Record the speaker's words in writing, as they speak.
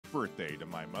birthday to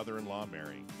my mother-in-law,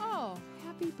 Mary. Oh,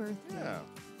 happy birthday. Yeah.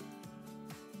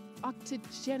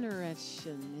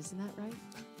 Octogeneration, isn't that right?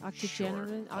 Sure.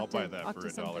 Octogeneration. I'll buy that for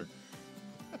 $1.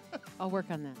 I'll work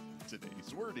on that.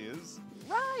 Today's word is...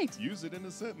 Right. Use it in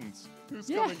a sentence. Who's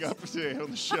Yes. coming up today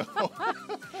on the show?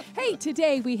 Hey,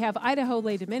 today we have Idaho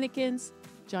Lay Dominicans,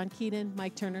 John Keenan,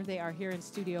 Mike Turner. They are here in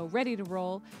studio ready to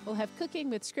roll. We'll have Cooking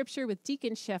with Scripture with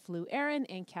Deacon Chef Lou Aaron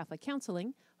and Catholic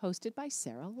Counseling, hosted by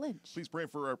Sarah Lynch. Please pray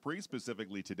for our priest,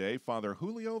 specifically today, Father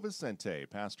Julio Vicente,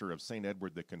 pastor of St.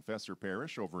 Edward the Confessor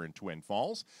Parish over in Twin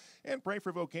Falls, and pray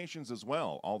for vocations as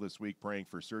well. All this week praying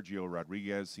for Sergio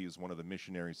Rodriguez. He is one of the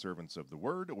missionary servants of the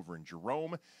Word over in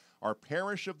Jerome. Our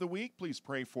parish of the week, please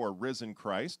pray for Risen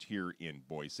Christ here in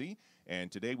Boise.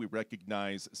 And today we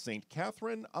recognize St.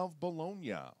 Catherine of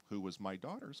Bologna, who was my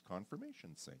daughter's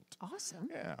confirmation saint. Awesome.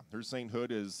 Yeah, her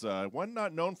sainthood is one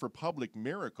not known for public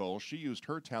miracle. She used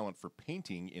her talent for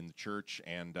painting in the church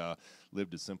and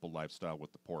lived a simple lifestyle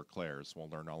with the Poor Clares. We'll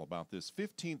learn all about this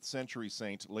 15th century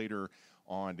saint later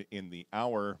on in the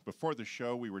hour. Before the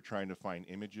show, we were trying to find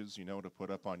images, to put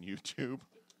up on YouTube.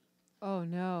 Oh,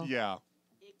 no. Yeah.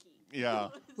 Yeah.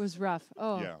 It was rough.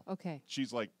 Oh, Yeah. okay.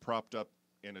 She's like propped up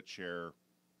in a chair.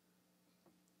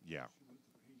 Yeah.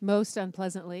 Most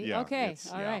unpleasantly. Yeah, Okay,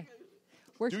 it's- all yeah. right.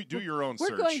 We're, Do your own we're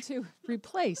search. going to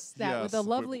replace that with a Yes,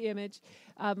 lovely image.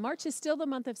 March is still the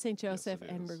month of St. Joseph, it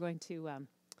and is. we're going to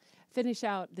finish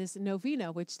out this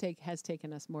novena, which has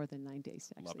taken us more than 9 days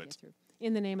to actually Love get it. through.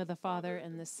 In the name of the Father,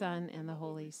 and the Son, and the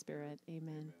Holy Spirit.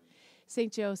 Amen.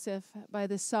 St. Joseph, by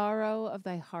the sorrow of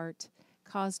thy heart,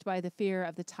 caused by the fear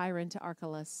of the tyrant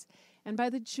Archelaus, and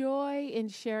by the joy in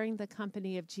sharing the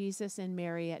company of Jesus and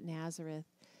Mary at Nazareth,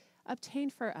 obtain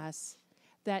for us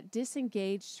that,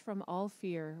 disengaged from all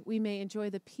fear, we may enjoy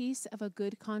the peace of a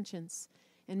good conscience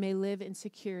and may live in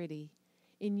security,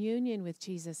 in union with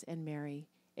Jesus and Mary,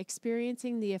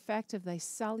 experiencing the effect of thy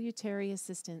salutary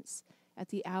assistance at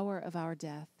the hour of our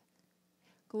death.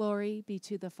 Glory be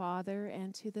to the Father,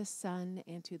 and to the Son,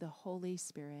 and to the Holy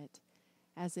Spirit,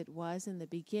 as it was in the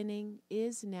beginning,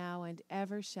 is now, and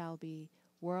ever shall be,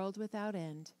 world without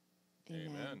end. Amen.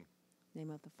 Amen. Name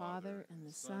of the Father, and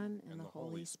the Son, and the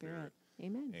Holy Spirit.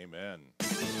 Amen. Amen.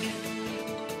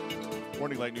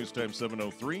 Morning Light News Time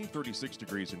 7:03, 36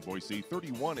 degrees in Boise,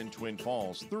 31 in Twin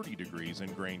Falls, 30 degrees in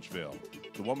Grangeville.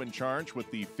 The woman charged with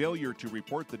the failure to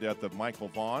report the death of Michael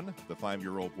Vaughn, the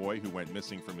 5-year-old boy who went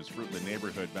missing from his Fruitland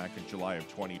neighborhood back in July of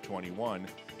 2021,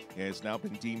 has now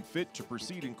been deemed fit to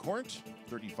proceed in court.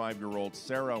 35-year-old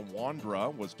Sarah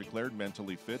Wandra was declared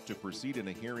mentally fit to proceed in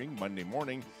a hearing Monday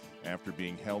morning after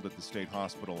being held at the state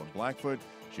hospital in Blackfoot.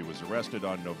 She was arrested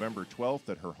on November 12th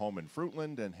at her home in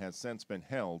Fruitland and has since been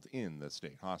held in the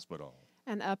state hospital.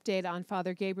 An update on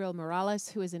Father Gabriel Morales,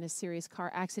 who was in a serious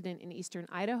car accident in eastern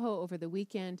Idaho over the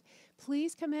weekend.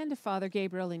 Please commend Father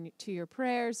Gabriel to your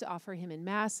prayers, offer him in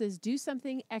masses, do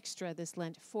something extra this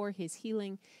Lent for his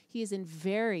healing. He is in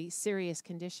very serious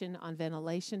condition on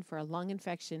ventilation for a lung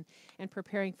infection and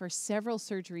preparing for several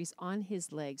surgeries on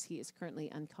his legs. He is currently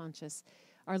unconscious.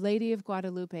 Our Lady of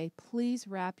Guadalupe, please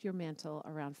wrap your mantle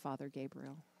around Father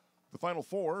Gabriel. The Final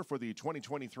Four for the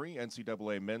 2023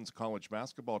 NCAA Men's College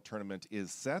Basketball Tournament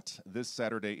is set this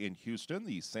Saturday in Houston.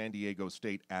 The San Diego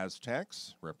State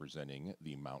Aztecs, representing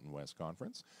the Mountain West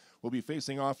Conference, will be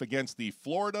facing off against the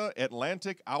Florida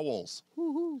Atlantic Owls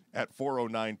at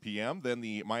 4:09 p.m. Then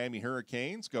the Miami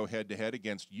Hurricanes go head-to-head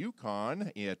against UConn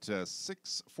at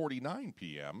 6:49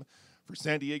 p.m. For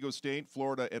San Diego State,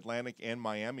 Florida Atlantic, and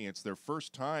Miami, it's their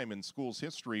first time in school's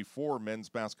history for men's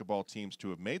basketball teams to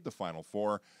have made the Final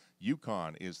Four.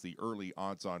 UConn is the early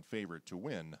odds-on favorite to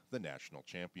win the national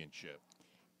championship.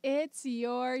 It's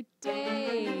your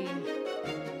day.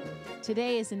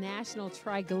 Today is National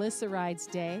Triglycerides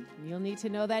Day. You'll need to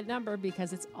know that number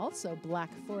because it's also Black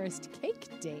Forest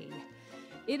Cake Day.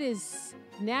 It is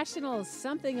National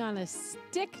Something on a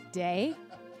Stick Day.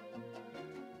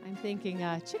 I'm thinking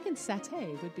chicken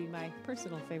satay would be my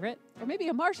personal favorite, or maybe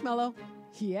a marshmallow.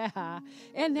 Yeah.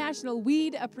 And National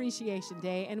Weed Appreciation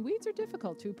Day, and weeds are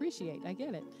difficult to appreciate. I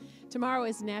get it. Tomorrow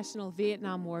is National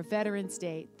Vietnam War Veterans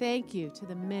Day. Thank you to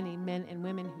the many men and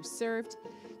women who served.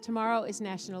 Tomorrow is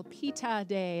National Pita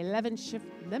Day, lemon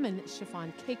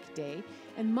chiffon cake day,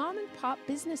 and Mom and Pop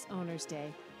Business Owners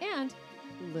Day, and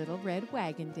Little Red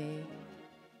Wagon Day.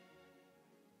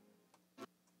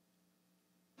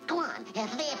 Come on,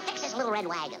 fix this little red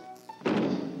wagon.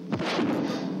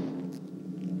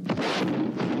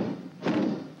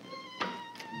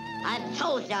 I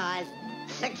told you I'd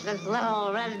fix this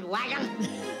little red wagon.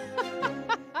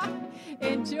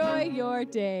 Enjoy your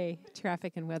day.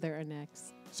 Traffic and weather are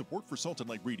next. Support for Salt and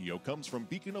Light Radio comes from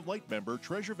Beacon of Light member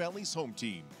Treasure Valley's Home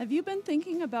Team. Have you been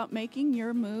thinking about making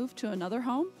your move to another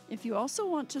home? If you also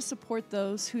want to support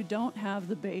those who don't have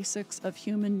the basics of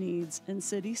human needs in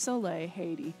Cité Soleil,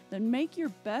 Haiti, then make your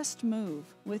best move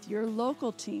with your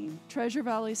local team, Treasure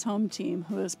Valley's Home Team,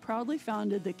 who has proudly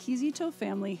founded the Kizito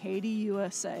Family Haiti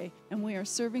USA, and we are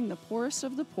serving the poorest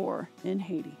of the poor in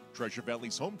Haiti. Treasure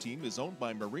Valley's Home Team is owned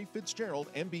by Marie Fitzgerald,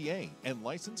 MBA, and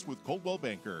licensed with Coldwell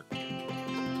Banker.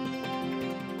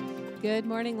 Good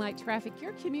morning, light traffic.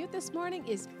 Your commute this morning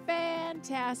is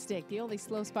fantastic. The only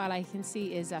slow spot I can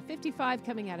see is 55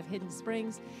 coming out of Hidden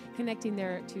Springs, connecting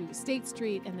there to State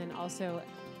Street, and then also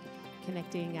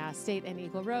connecting State and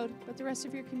Eagle Road. But the rest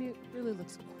of your commute really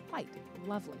looks quite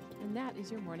lovely. And that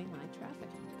is your morning light traffic.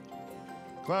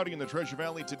 Cloudy in the Treasure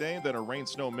Valley today, then a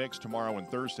rain-snow mix tomorrow and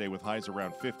Thursday with highs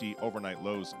around 50, overnight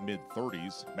lows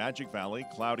mid-30s. Magic Valley,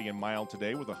 cloudy and mild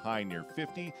today with a high near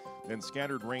 50, then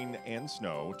scattered rain and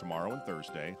snow tomorrow and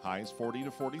Thursday, highs 40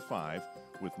 to 45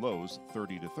 with lows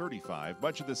 30 to 35.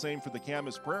 Much of the same for the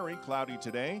Camas Prairie, cloudy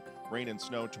today, rain and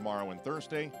snow tomorrow and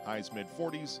Thursday, highs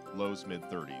mid-40s, lows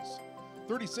mid-30s.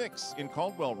 36 in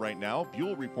Caldwell right now,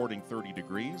 Buell reporting 30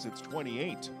 degrees. It's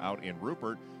 28 out in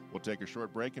Rupert. We'll take a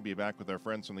short break and be back with our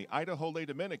friends from the Idaho Lay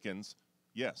Dominicans.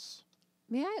 Yes.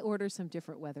 May I order some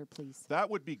different weather, please? That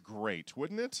would be great,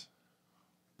 wouldn't it?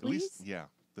 At Please? least, yeah.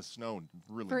 The snow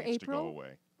really For needs April? to go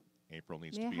away. April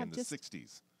needs May to I be have in the just-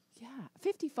 60s. Yeah,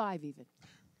 55 even.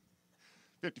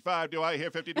 55, do I hear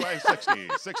 50, do I hear 60?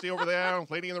 60 over there,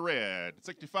 lady in the red.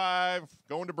 65,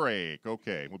 going to break.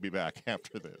 Okay, we'll be back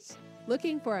after this.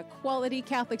 Looking for a quality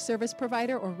Catholic service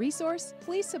provider or resource?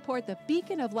 Please support the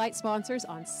Beacon of Light sponsors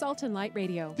on Salt and Light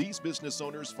Radio. These business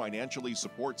owners financially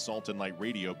support Salt and Light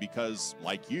Radio because,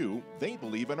 like you, they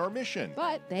believe in our mission.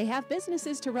 But they have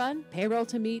businesses to run, payroll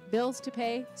to meet, bills to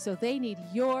pay, so they need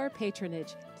your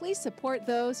patronage. Please support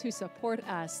those who support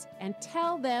us and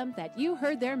tell them that you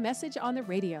heard their message on the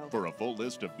radio. For a full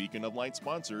list of Beacon of Light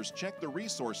sponsors, check the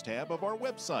resource tab of our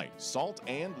website,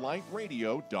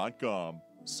 saltandlightradio.com.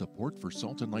 Support for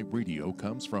Salt and Light Radio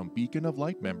comes from Beacon of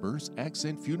Light members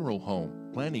Accent Funeral Home.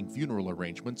 Planning funeral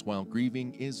arrangements while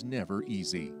grieving is never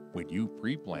easy. When you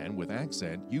pre-plan with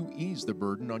Accent, you ease the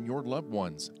burden on your loved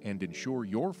ones and ensure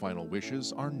your final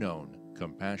wishes are known.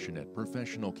 Compassionate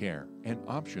professional care and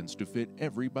options to fit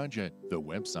every budget. The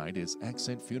website is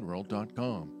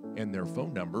accentfuneral.com and their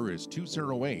phone number is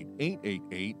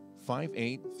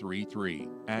 208-888-5833.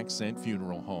 Accent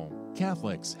Funeral Home.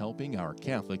 Catholics helping our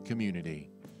Catholic community.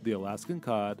 The Alaskan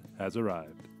cod has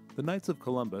arrived. The Knights of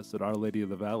Columbus at Our Lady of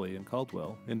the Valley in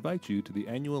Caldwell invite you to the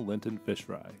annual Lenten Fish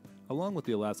Fry. Along with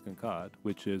the Alaskan cod,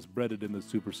 which is breaded in the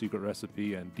super secret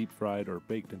recipe and deep fried or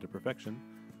baked into perfection,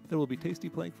 there will be tasty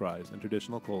plank fries and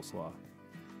traditional coleslaw.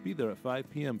 Be there at 5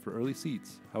 p.m. for early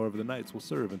seats, however the Knights will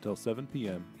serve until 7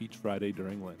 p.m. each Friday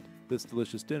during Lent. This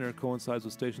delicious dinner coincides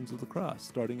with Stations of the Cross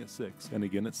starting at 6 and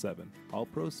again at 7. All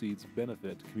proceeds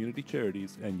benefit community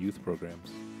charities and youth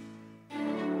programs.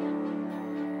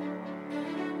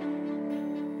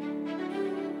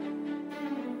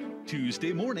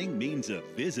 Tuesday morning means a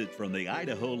visit from the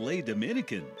Idaho Lay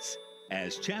Dominicans,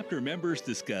 as chapter members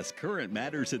discuss current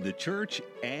matters in the church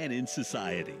and in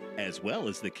society, as well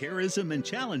as the charism and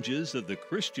challenges of the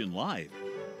Christian life.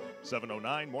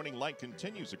 7:09 Morning Light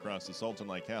continues across the Salt and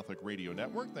Light Catholic Radio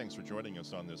Network. Thanks for joining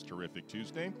us on this terrific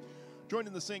Tuesday. Joined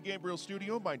in the St. Gabriel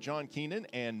studio by John Keenan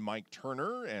and Mike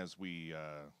Turner as we,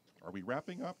 are we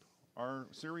wrapping up our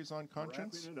series on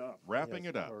conscience? Wrapping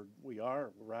it up. We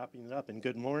are wrapping it up, and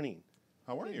good morning.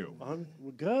 How are you?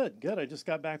 Good. I just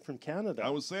got back from Canada. I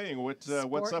was saying, what's up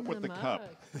Sporting with the the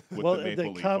cup with well, the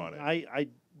maple leaf cup, on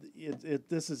it?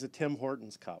 this is a Tim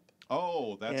Hortons cup.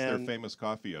 Oh, that's their and- famous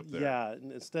coffee up there. Yeah,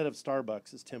 and instead of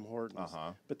Starbucks, it's Tim Hortons.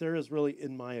 Uh-huh. But there is really,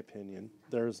 in my opinion,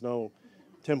 there is no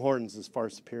Tim Hortons is far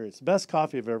superior. It's the best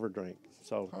coffee I've ever drank.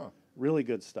 So really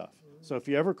good stuff. So if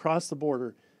you ever cross the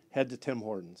border, head to Tim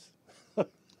Hortons.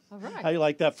 All right. How you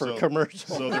like that for a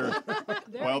commercial? So There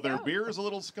while we their go. beer is a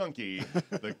little skunky,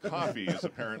 the coffee is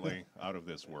apparently out of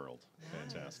this world.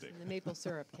 Fantastic. And the maple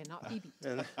syrup cannot be beat.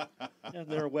 and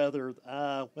their weather,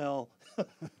 well,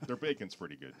 Their bacon's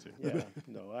pretty good too. yeah,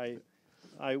 no,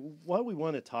 what we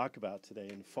want to talk about today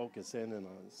and focus in on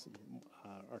is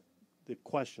the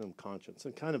question of conscience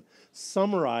and kind of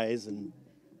summarize and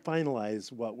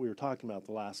finalize what we were talking about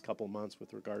the last couple of months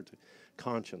with regard to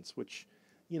conscience, which,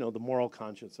 you know, the moral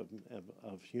conscience of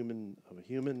a human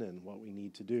and what we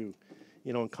need to do.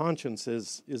 You know, and conscience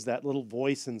is that little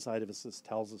voice inside of us that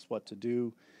tells us what to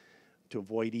do, to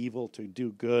avoid evil, to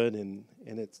do good, and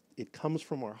it comes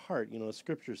from our heart. You know,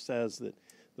 Scripture says that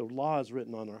the law is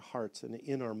written on our hearts and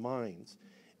in our minds,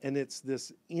 And it's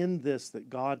this in this that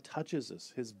God touches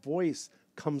us. His voice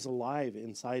comes alive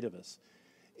inside of us.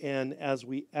 And as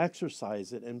we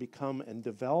exercise it and become and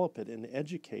develop it and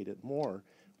educate it more,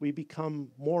 we become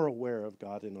more aware of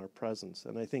God in our presence.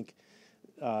 And I think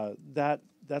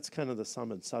that's kind of the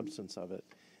sum and substance of it.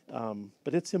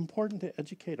 But it's important to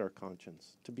educate our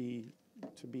conscience, to be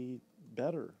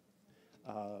better,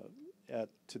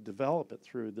 to develop it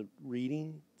through the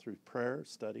reading, through prayer,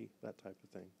 study, that type of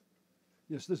thing.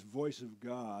 Yes, this voice of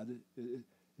God,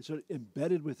 it's sort of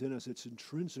embedded within us. It's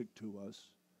intrinsic to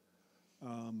us.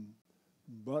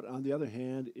 But on the other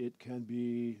hand, it can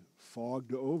be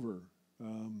fogged over. As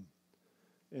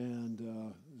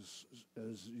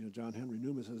you know, John Henry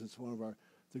Newman says, it's one of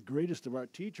the greatest of our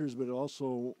teachers, but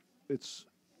also it's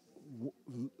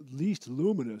least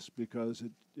luminous because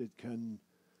it can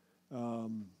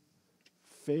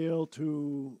fail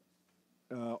to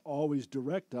always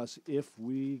direct us if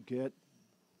we get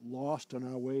lost on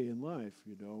our way in life.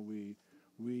 You know,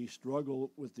 we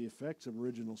struggle with the effects of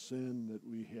original sin, that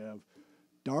we have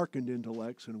darkened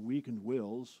intellects and weakened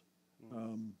wills,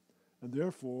 and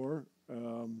therefore,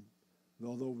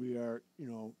 although we are, you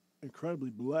know,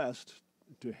 incredibly blessed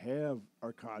to have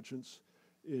our conscience,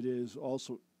 it is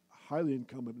also highly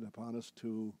incumbent upon us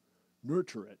to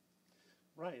nurture it.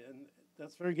 Right, and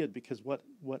that's very good, because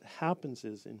what happens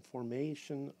is, in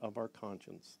formation of our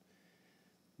conscience,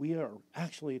 we are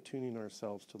actually attuning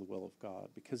ourselves to the will of God,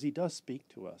 because He does speak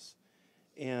to us.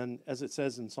 And as it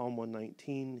says in Psalm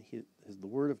 119, the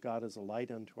Word of God is a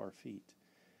light unto our feet.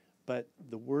 But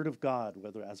the Word of God,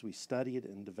 whether as we study it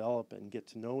and develop and get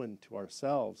to know into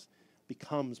ourselves,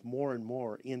 becomes more and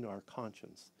more in our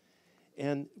conscience.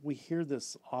 And we hear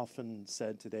this often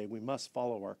said today, we must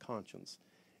follow our conscience,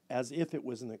 as if it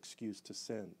was an excuse to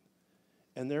sin.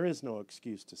 And there is no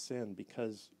excuse to sin,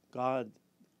 because God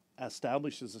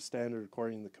establishes a standard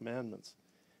according to the commandments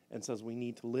and says we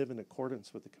need to live in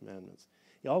accordance with the commandments.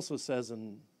 He also says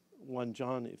in 1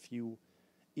 John, if you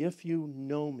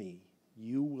know me,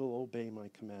 you will obey my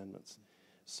commandments.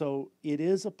 So it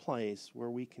is a place where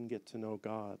we can get to know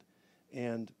God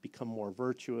and become more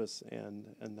virtuous and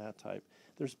that type.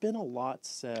 There's been a lot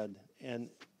said, and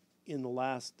in the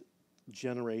last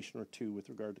generation or two, with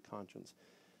regard to conscience.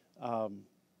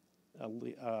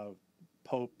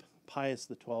 Pope Pius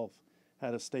XII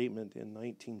had a statement in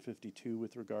 1952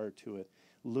 with regard to it,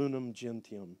 Lunam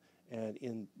Gentium,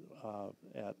 and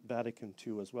at Vatican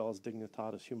II, as well as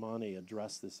Dignitatis Humanae,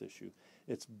 addressed this issue.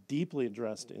 It's deeply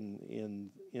addressed in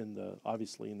the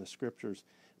obviously in the scriptures,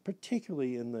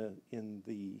 particularly in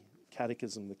the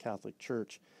Catechism of the Catholic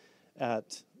Church,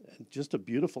 at just a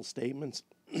beautiful statements,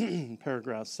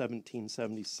 paragraphs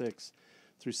 1776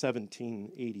 through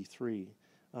 1783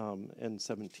 and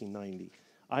 1790.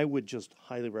 I would just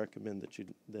highly recommend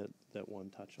that one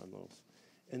touch on those.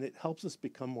 And it helps us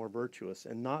become more virtuous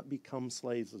and not become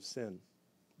slaves of sin,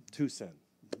 to sin.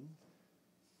 Mm-hmm.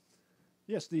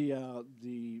 Yes, the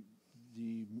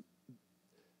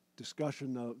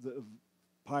discussion of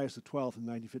Pius XII in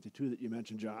 1952 that you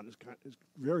mentioned, John, is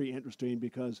very interesting,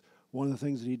 because one of the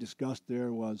things that he discussed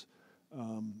there was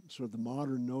sort of the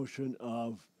modern notion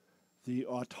of the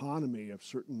autonomy of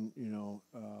certain,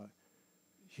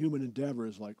 human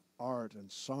endeavors like art and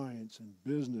science and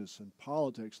business and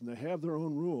politics, and they have their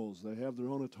own rules, they have their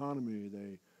own autonomy,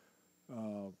 they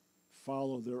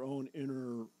follow their own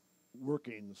inner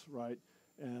workings, right?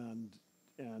 And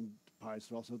Pius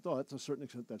also thought, to a certain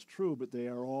extent, that's true, but they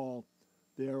are all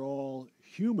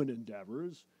human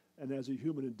endeavors, and as a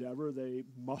human endeavor, they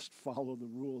must follow the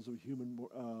rules of human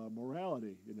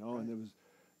morality, Right. And it was,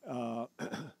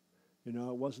 it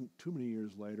wasn't too many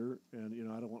years later,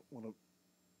 and I don't want to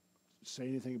say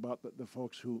anything about the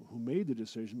folks who made the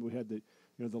decision. We had the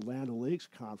Land O'Lakes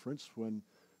conference, when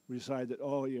we decided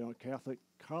that Catholic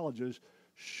colleges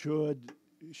should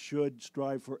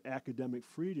strive for academic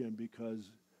freedom,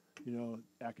 because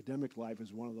academic life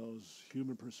is one of those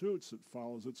human pursuits that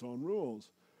follows its own rules,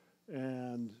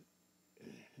 and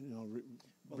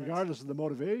regardless of the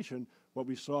motivation, what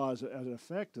we saw as an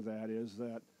effect of that is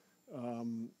that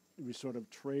we sort of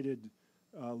traded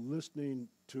listening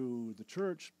to the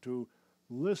church to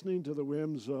listening to the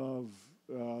whims of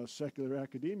secular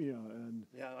academia. And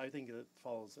yeah, I think it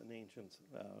follows an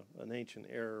ancient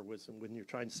error was when you're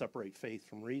trying to separate faith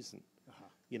from reason. Uh-huh.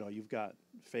 You've got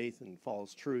faith and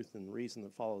follows truth, and reason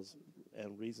that follows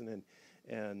and reason,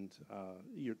 and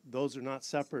those are not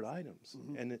separate items.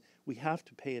 Mm-hmm. And we have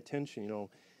to pay attention.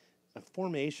 A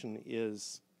formation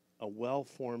is a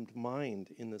well-formed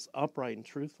mind in this upright and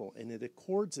truthful, and it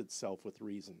accords itself with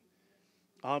reason.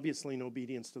 Obviously, in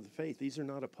obedience to the faith, these are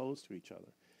not opposed to each other.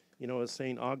 You know, as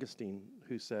St. Augustine,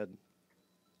 who said,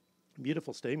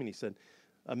 beautiful statement, he said,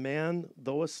 a man,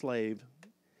 though a slave,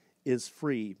 is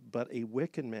free, but a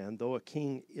wicked man, though a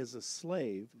king, is a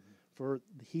slave, for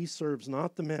he serves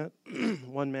not the man,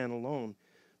 one man alone,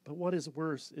 but what is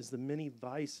worse is the many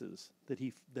vices that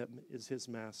is his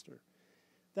master.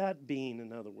 That being,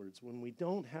 in other words, when we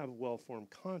don't have a well-formed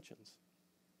conscience,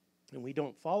 and we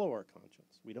don't follow our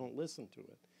conscience, we don't listen to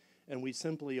it, and we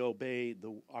simply obey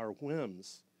our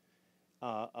whims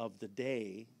of the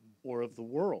day or of the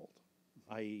world,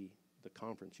 i.e. the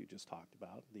conference you just talked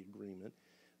about, the agreement,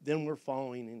 then we're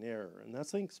following in error. And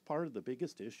that's, I think, part of the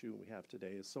biggest issue we have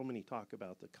today is so many talk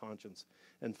about the conscience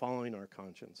and following our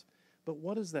conscience. But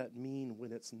what does that mean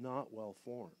when it's not well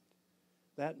formed?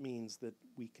 That means that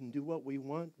we can do what we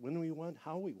want, when we want,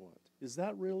 how we want. Is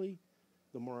that really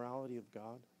the morality of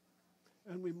God?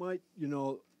 And we might,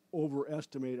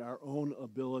 overestimate our own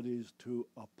abilities to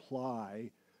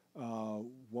apply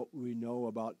what we know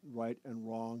about right and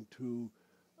wrong to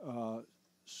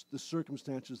the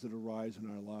circumstances that arise in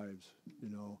our lives,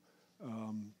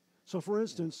 So, for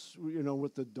instance,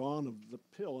 with the dawn of the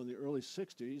pill in the early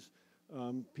 60s,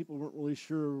 people weren't really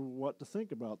sure what to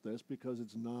think about this because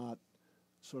it's not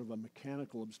sort of a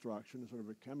mechanical obstruction, sort of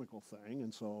a chemical thing,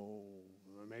 and so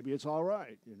maybe it's all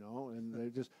right,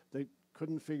 and they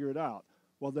couldn't figure it out.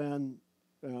 Well, then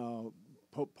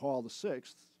Pope Paul VI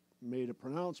made a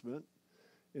pronouncement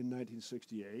in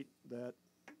 1968 that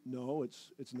no,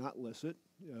 it's not licit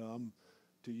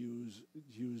to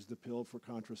use the pill for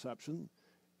contraception,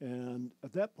 and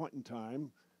at that point in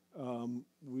time,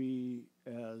 we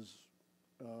as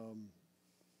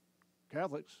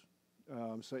Catholics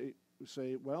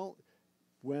say, well,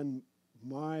 when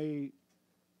my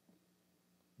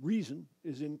reason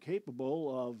is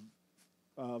incapable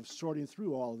of sorting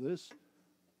through all of this,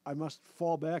 I must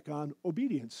fall back on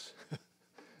obedience.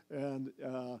 And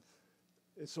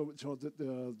so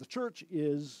the church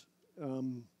is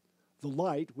the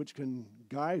light which can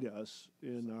guide us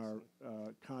in our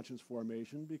conscience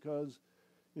formation because,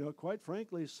 quite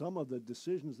frankly, some of the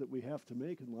decisions that we have to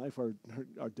make in life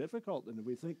are difficult, and if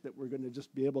we think that we're going to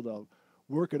just be able to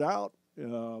work it out,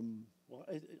 well,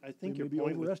 I think your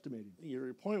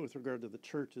point with regard to the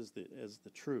church as the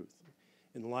truth,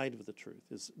 in light of the truth,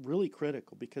 is really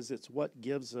critical because it's what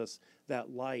gives us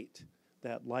that light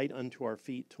unto our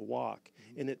feet to walk.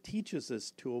 And it teaches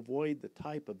us to avoid the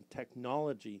type of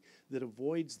technology that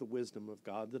avoids the wisdom of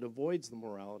God, that avoids the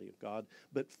morality of God,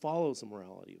 but follows the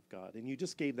morality of God. And you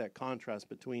just gave that contrast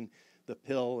between the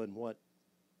pill and what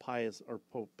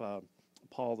Pope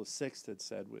Paul VI had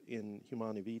said in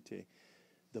Humanae Vitae.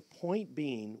 The point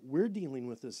being, we're dealing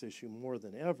with this issue more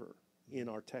than ever in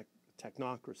our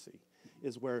technocracy,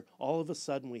 is where all of a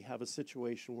sudden we have a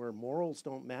situation where morals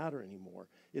don't matter anymore.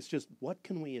 It's just what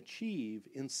can we achieve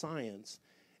in science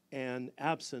and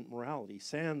absent morality,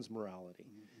 sans morality.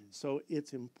 Mm-hmm. So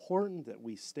it's important that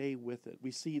we stay with it.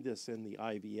 We see this in the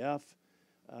IVF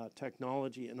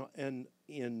technology and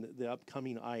in the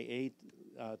upcoming IA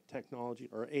technology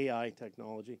or AI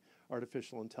technology,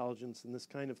 artificial intelligence, and this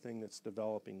kind of thing that's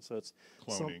developing. So it's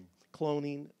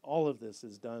cloning. All of this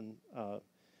is done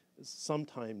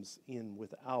sometimes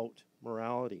without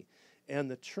morality.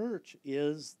 And the church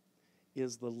is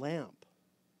the lamp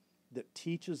that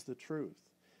teaches the truth,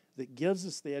 that gives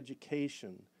us the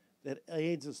education, that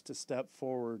aids us to step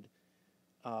forward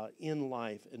in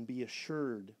life and be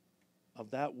assured of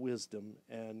that wisdom,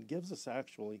 and gives us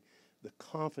actually the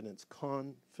confidence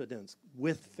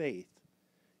with faith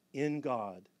in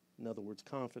God. In other words,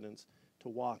 confidence to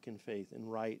walk in faith and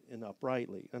right and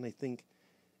uprightly. And I think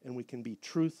and we can be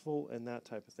truthful and that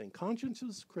type of thing. Conscience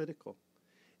is critical.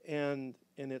 And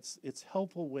it's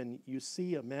helpful when you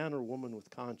see a man or woman with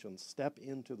conscience step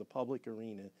into the public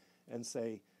arena and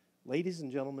say, ladies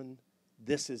and gentlemen,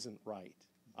 this isn't right.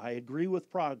 I agree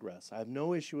with progress. I have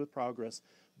no issue with progress,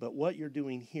 but what you're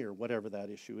doing here, whatever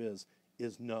that issue is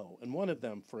no. And one of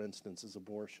them, for instance, is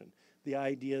abortion. The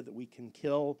idea that we can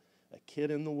kill a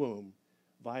kid in the womb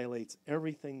violates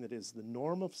everything that is the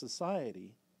norm of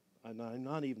society. And I'm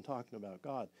not even talking about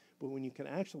God, but when you can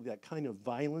actually, that kind of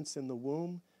violence in the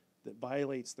womb that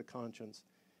violates the conscience,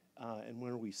 and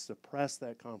where we suppress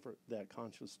that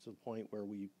conscience to the point where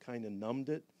we kind of numbed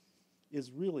it,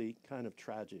 is really kind of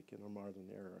tragic in our modern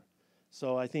era.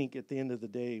 So I think at the end of the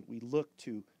day, we look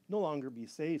to no longer be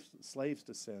slaves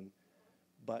to sin,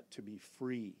 but to be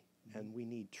free. Mm-hmm. And we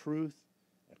need truth,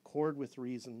 accord with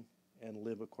reason, and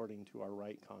live according to our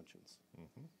right conscience.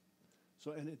 Mm-hmm.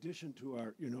 So in addition to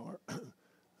our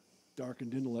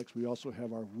darkened intellects, we also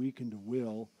have our weakened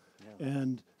will. Yeah.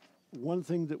 And one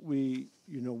thing that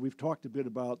we've talked a bit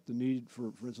about the need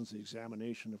for instance, the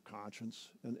examination of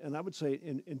conscience. And I would say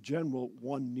in general,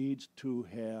 one needs to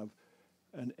have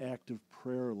an active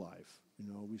prayer life.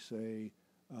 We say,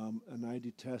 and I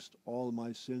detest all of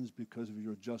my sins because of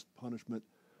your just punishment,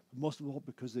 most of all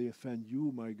because they offend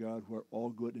you, my God, who are all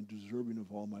good and deserving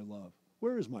of all my love.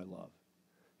 Where is my love?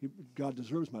 God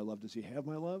deserves my love. Does he have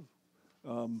my love?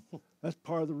 That's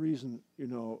part of the reason,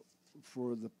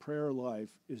 for the prayer life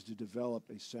is to develop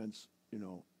a sense,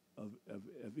 of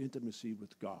intimacy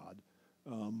with God,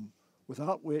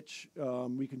 without which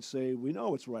we can say we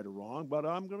know it's right or wrong, but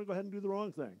I'm going to go ahead and do the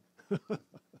wrong thing.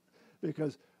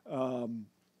 Because,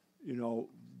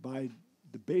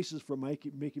 the basis for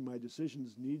making my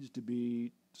decisions needs to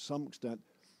be, to some extent,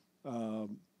 it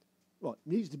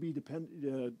needs to be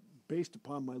based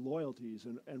upon my loyalties,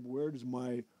 and where does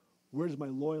my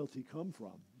loyalty come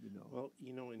from? Well,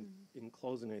 in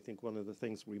closing, I think one of the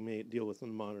things we may deal with in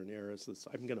the modern era is this: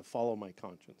 I'm going to follow my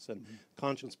conscience, and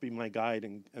conscience be my guide.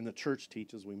 And the church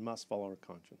teaches we must follow our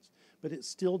conscience, but it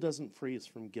still doesn't free us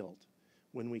from guilt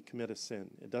when we commit a sin.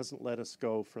 It doesn't let us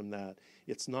go from that.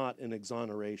 It's not an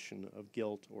exoneration of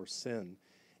guilt or sin.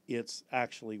 It's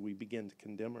actually we begin to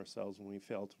condemn ourselves when we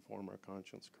fail to form our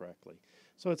conscience correctly.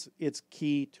 So it's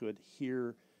key to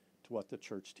adhere to what the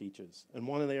church teaches. And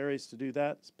one of the areas to do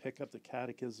that is pick up the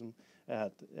catechism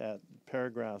at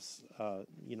paragraphs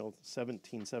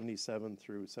 1777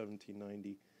 through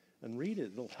 1790 and read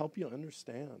it. It'll help you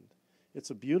understand. It's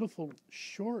a beautiful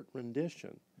short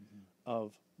rendition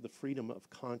of the freedom of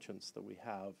conscience that we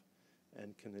have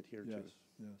and can adhere to.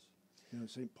 Yes.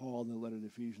 St. Paul in the letter to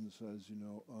Ephesians says,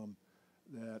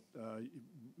 that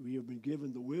we have been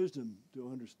given the wisdom to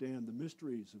understand the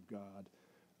mysteries of God.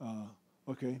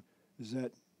 Okay, is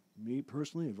that me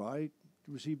personally? Have I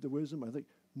received the wisdom? I think,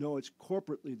 no, it's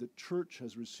corporately the church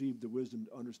has received the wisdom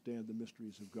to understand the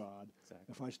mysteries of God. Exactly.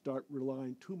 If I start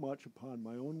relying too much upon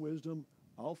my own wisdom,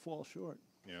 I'll fall short.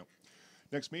 Yeah.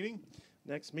 Next meeting?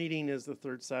 Next meeting is the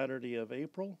third Saturday of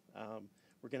April.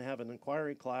 We're going to have an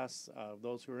inquiry class.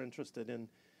 Those who are interested in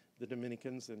the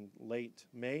Dominicans in late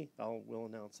May, we'll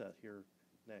announce that here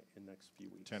in next few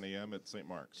weeks. 10 a.m. at St.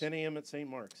 Mark's. 10 a.m. at St.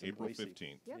 Mark's. April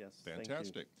 15th. Yep. Yes,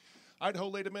 Fantastic. Idaho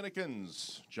Lay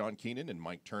Dominicans, John Keenan and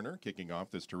Mike Turner kicking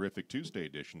off this terrific Tuesday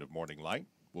edition of Morning Light.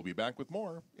 We'll be back with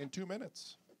more in 2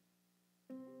 minutes.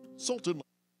 Sultan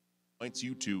invites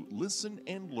you to listen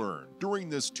and learn during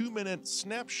this 2-minute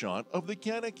snapshot of the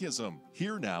Catechism.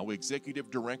 Here now,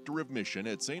 Executive Director of Mission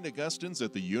at St. Augustine's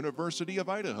at the University of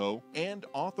Idaho and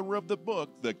author of the book,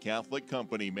 The Catholic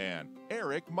Company Man,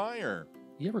 Eric Meyer.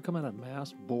 You ever come out of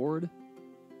Mass bored?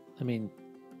 I mean,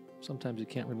 sometimes you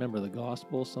can't remember the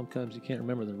Gospel, sometimes you can't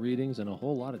remember the readings, and a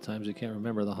whole lot of times you can't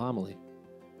remember the homily.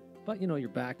 But you're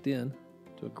backed in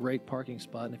to a great parking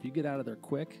spot, and if you get out of there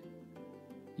quick,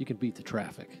 you can beat the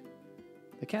traffic.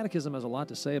 The Catechism has a lot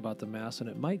to say about the Mass, and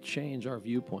it might change our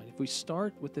viewpoint. If we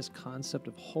start with this concept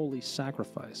of holy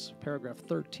sacrifice, paragraph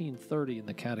 1330 in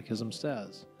the Catechism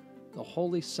says, the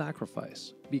holy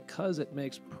sacrifice, because it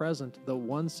makes present the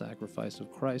one sacrifice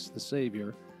of Christ the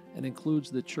Savior and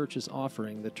includes the Church's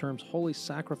offering, the terms holy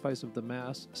sacrifice of the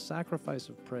Mass, sacrifice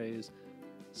of praise,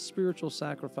 spiritual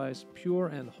sacrifice, pure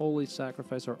and holy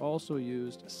sacrifice are also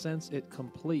used since it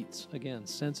completes, again,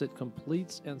 since it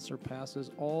completes and surpasses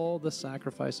all the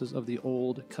sacrifices of the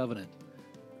Old Covenant.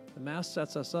 The Mass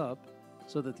sets us up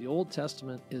so that the Old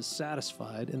Testament is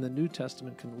satisfied and the New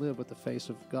Testament can live with the face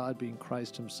of God being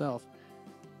Christ himself.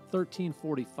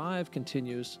 1345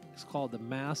 continues, it's called the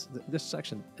Mass, this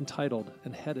section entitled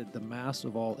and headed the Mass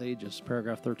of All Ages,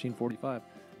 paragraph 1345.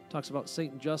 Talks about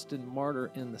St. Justin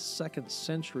Martyr in the 2nd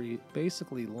century,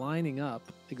 basically lining up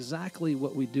exactly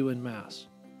what we do in Mass.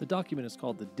 The document is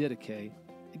called the Didache.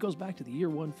 It goes back to the year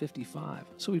 155.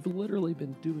 So we've literally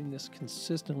been doing this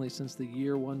consistently since the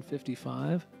year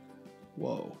 155.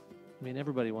 Whoa. I mean,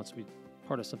 everybody wants to be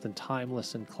part of something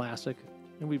timeless and classic.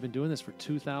 And we've been doing this for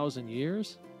 2,000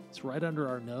 years. It's right under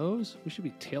our nose. We should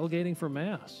be tailgating for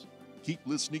Mass. Keep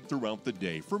listening throughout the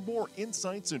day for more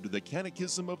insights into the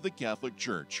Catechism of the Catholic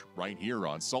Church, right here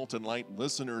on Salt and Light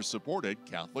listener-supported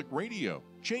Catholic Radio.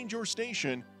 Change your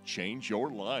station, change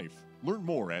your life. Learn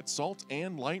more at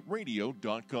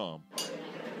saltandlightradio.com.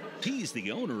 He's the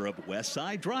owner of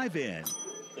Westside Drive-In.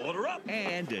 Order up!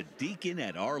 And a deacon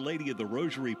at Our Lady of the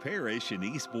Rosary Parish in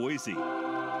East Boise.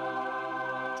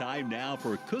 Time now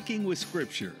for Cooking with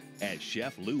Scripture, as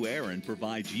Chef Lou Aaron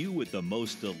provides you with the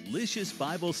most delicious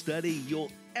Bible study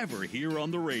you'll ever hear on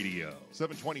the radio.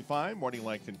 725, Morning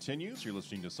Light continues. You're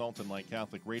listening to Salt and Light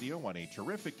Catholic Radio on a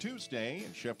terrific Tuesday.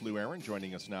 And Chef Lou Aaron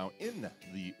joining us now in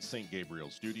the St.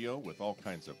 Gabriel studio with all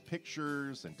kinds of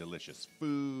pictures and delicious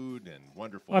food and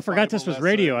wonderful I forgot Bible this was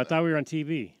radio. I lesson. thought we were on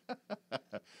TV.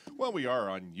 Well, we are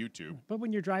on YouTube. But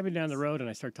when you're driving down the road and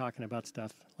I start talking about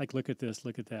stuff, like look at this,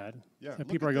 look at that, Yeah, and look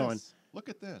people at are going, this. Look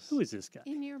at this. who is this guy?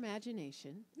 In your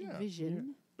imagination, Yeah.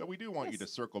 vision. But we do want you to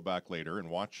Yes. circle back later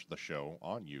and watch the show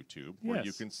on YouTube where you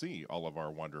Yes. can see all of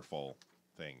our wonderful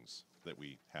things that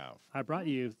we have. I brought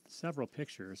you several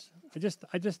pictures. I just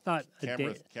thought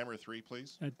Camera 3,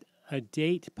 please. a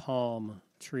date palm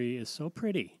tree is so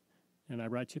pretty, and I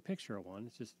brought you a picture of one.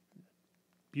 It's just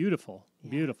beautiful,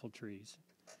 beautiful trees.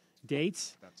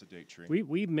 Dates. That's a date tree.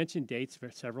 We've mentioned dates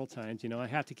several times. You know, I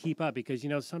have to keep up because, you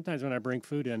know, sometimes when I bring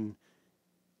food in,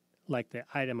 like the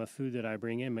item of food that I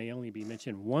bring in may only be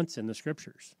mentioned once in the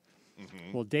scriptures.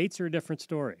 Mhm. Well, dates are a different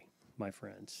story, my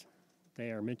friends. They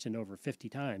are mentioned over 50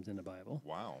 times in the Bible,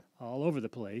 Wow. all over the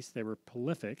place. They were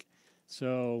prolific.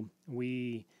 So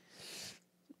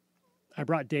I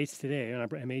brought dates today, and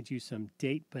I made you some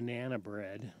date banana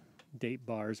bread, date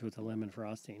bars with a lemon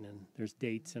frosting, and there's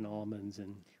dates and almonds,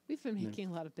 and We've been making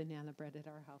a lot of banana bread at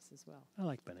our house as well. I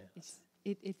like bananas.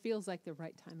 It feels like the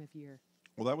right time of year.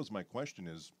 Well, that was my question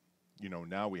is, you know,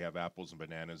 now we have apples and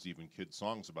bananas, even kid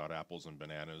songs about apples and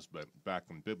bananas, but back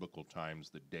in biblical times,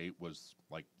 the date was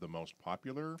like the most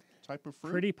popular type of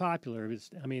fruit. Pretty popular.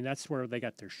 I mean, that's where they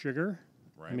got their sugar.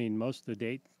 Right. I mean, most of the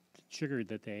date sugar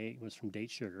that they ate was from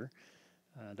date sugar.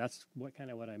 That's what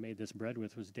I made this bread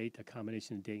with was a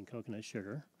combination of date and coconut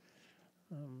sugar.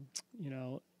 You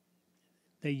know,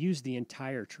 they used the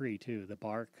entire tree too, the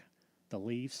bark, the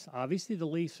leaves. Obviously,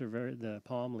 the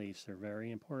palm leaves are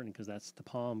very important because that's the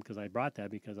palm. Because I brought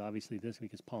that because obviously this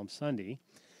week is Palm Sunday,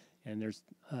 and there's.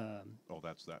 Oh,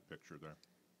 that's that picture there.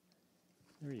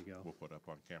 There you go. We'll put up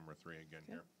on camera 3 again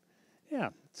here. Yeah,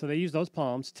 so they use those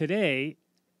palms. Today,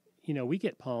 you know, we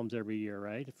get palms every year,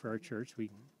 right, for our church.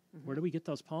 Where do we get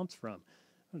those palms from?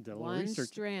 The little One research.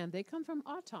 strand. They come from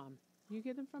Autumn. You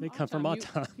get them from They come from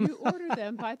Autumn. You order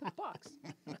them by the box.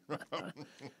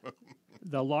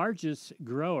 The largest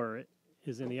grower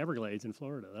is in the Everglades in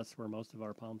Florida. That's where most of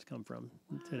our palms come from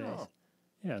today. Oh.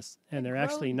 Yes, and they're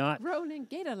actually not grown in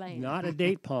Gatorland. not a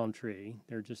date palm tree.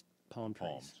 They're just palm trees.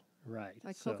 Palms. Right.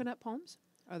 Like so- coconut palms?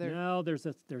 Are there No, there's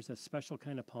a special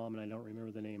kind of palm, and I don't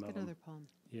remember the name of them. another palm?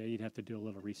 Yeah, you'd have to do a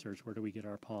little research. Where do we get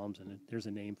our palms? And there's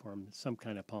a name for them, some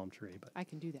kind of palm tree. I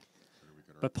can do that.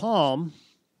 But palm,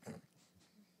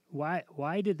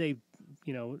 why did they,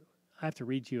 you know, I have to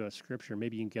read you a scripture.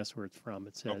 Maybe you can guess where it's from.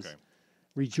 It says, Okay.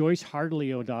 Rejoice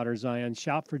heartily, O daughter Zion.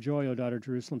 Shout for joy, O daughter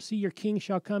Jerusalem. See, your king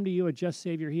shall come to you, a just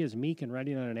Savior. He is meek and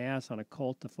riding on an ass, on a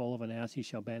colt, the foal of an ass. He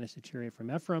shall banish the chariot from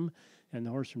Ephraim, and the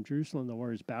horse from Jerusalem. The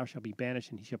warrior's bow shall be banished,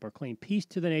 and he shall proclaim peace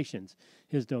to the nations.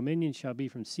 His dominion shall be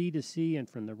from sea to sea, and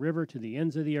from the river to the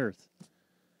ends of the earth.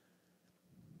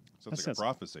 So That it's like a sounds-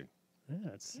 prophecy.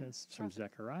 Yeah, it's from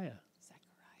Zechariah,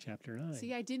 chapter 9.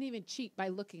 See, I didn't even cheat by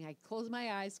looking. I closed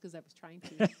my eyes because I was trying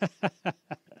to.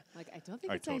 Like, I don't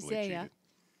think I it's totally Isaiah. cheated.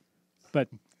 But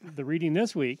the reading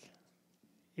this week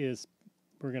is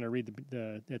we're going to read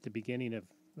the at the beginning of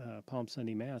Palm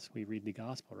Sunday Mass. We read the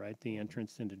gospel, right? The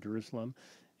entrance into Jerusalem,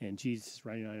 and Jesus is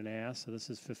riding on an ass. So this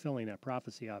is fulfilling that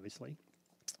prophecy, obviously.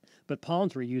 But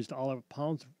palms were used.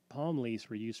 Palm leaves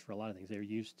were used for a lot of things. They were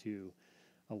used to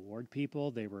award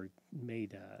people. They were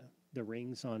made the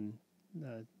rings on.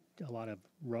 A lot of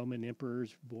Roman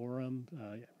emperors wore them.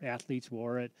 Athletes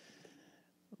wore it.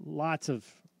 Lots of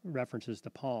references to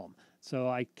palm. So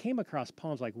I came across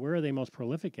palms, like where are they most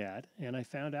prolific at? And I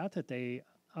found out that they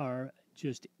are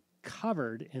just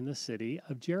covered in the city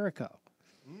of Jericho.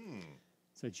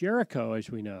 So Jericho, as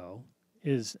we know,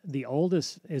 is the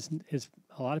oldest. Is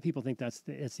a lot of people think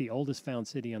it's the oldest found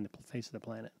city on the face of the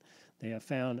planet. They have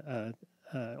found a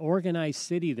organized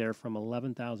city there from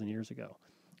 11,000 years ago,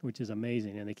 which is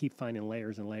amazing. And they keep finding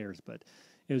layers and layers, but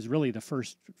it was really the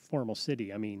first formal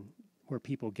city. I mean, where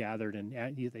people gathered and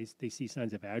they see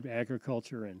signs of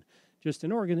agriculture and just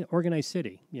an organized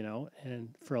city, you know.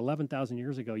 And for 11,000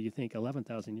 years ago, you think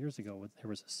 11,000 years ago there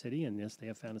was a city, and yes, they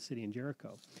have found a city in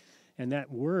Jericho. And that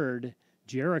word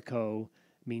Jericho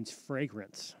means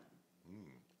fragrance.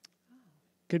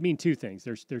 Could mean two things.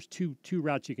 There's two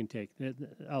routes you can take.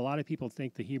 A lot of people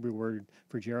think the Hebrew word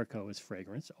for Jericho is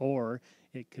fragrance, or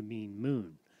it could mean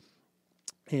moon.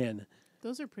 And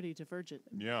Those are pretty divergent.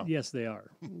 Yeah. Yes, they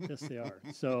are. Yes, they are.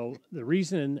 So the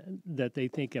reason that they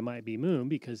think it might be moon,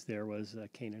 because there was a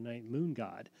Canaanite moon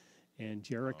god, and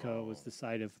Jericho was the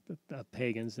site of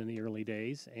pagans in the early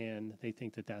days, and they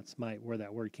think that that's where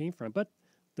that word came from. But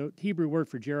the Hebrew word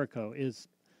for Jericho is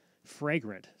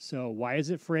fragrant. So why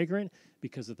is it fragrant?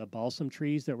 Because of the balsam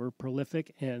trees that were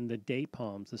prolific and the date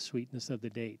palms, the sweetness of the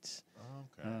dates.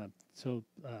 Okay. So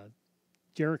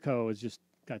Jericho is just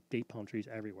got date palm trees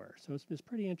everywhere. So it's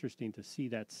pretty interesting to see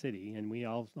that city. And we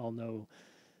all know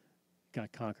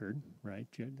got conquered, right?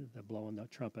 The blowing the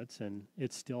trumpets, and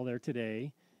it's still there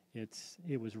today.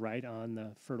 It was right on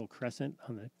the Fertile Crescent,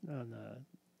 on the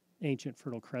ancient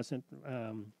Fertile Crescent,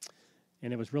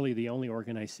 and it was really the only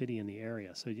organized city in the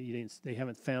area. So they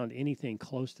haven't found anything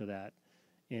close to that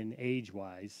in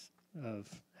age-wise of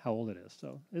how old it is.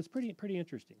 So it's pretty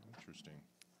interesting.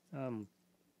 Interesting.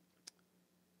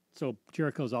 So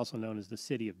Jericho is also known as the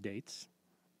city of dates.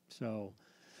 So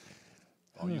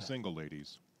all you single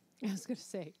ladies. I was going to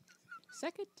say,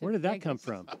 second. Where did that come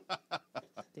from?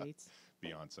 Dates.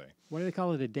 Beyonce. Why do they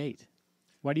call it a date?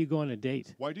 Why do you go on a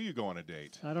date? Why do you go on a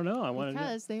date? I don't know. I want to know.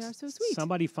 Because they are so sweet.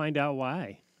 Somebody find out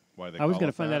why. Why they I was call going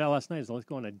it to find that out last night. So let's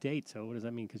go on a date. So what does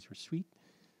that mean? Because you're sweet?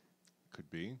 Could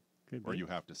be. Could or be. you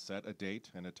have to set a date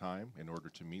and a time in order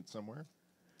to meet somewhere.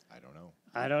 I don't know.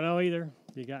 I don't know either.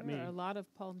 You got There me. are a lot of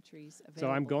palm trees available. So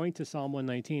I'm going to Psalm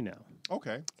 119 now.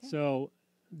 Okay. So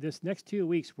this next 2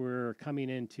 weeks, we're coming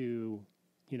into,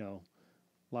 a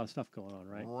lot of stuff going on,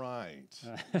 right? Right.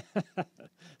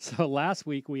 So last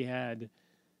week we had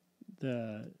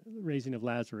the raising of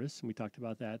Lazarus, and we talked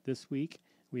about that. This week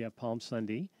we have Palm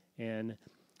Sunday, and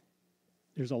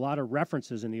there's a lot of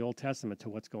references in the Old Testament to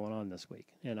what's going on this week.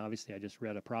 And obviously I just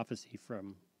read a prophecy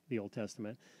from the Old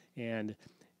Testament, and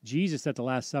Jesus at the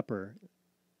Last Supper,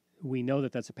 we know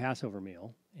that that's a Passover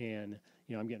meal, and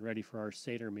I'm getting ready for our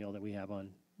Seder meal that we have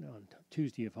on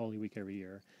Tuesday of Holy Week every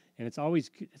year, and it's always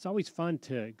fun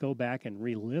to go back and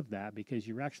relive that, because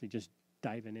you're actually just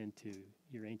diving into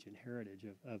your ancient heritage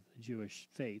of the Jewish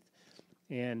faith.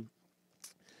 And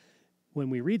when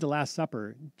we read the Last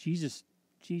Supper, Jesus,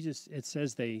 it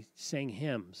says they sang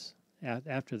hymns.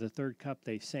 After the third cup,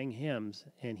 they sang hymns,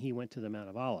 and he went to the Mount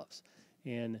of Olives.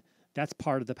 And that's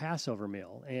part of the Passover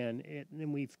meal. And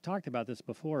we've talked about this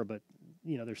before, but,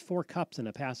 there's 4 cups in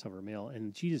a Passover meal,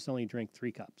 and Jesus only drank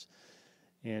 3 cups.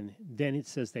 And then it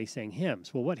says they sang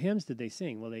hymns. Well, what hymns did they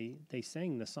sing? Well, they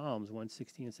sang the Psalms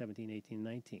 116, 17, 18,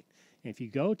 19. And if you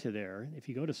go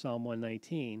to Psalm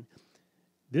 119,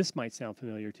 this might sound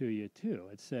familiar to you too.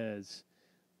 It says,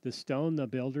 "The stone the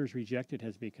builders rejected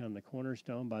has become the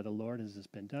cornerstone. By the Lord has this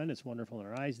been done. It's wonderful in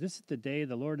our eyes. This is the day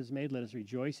the Lord has made. Let us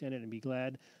rejoice in it and be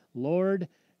glad. Lord,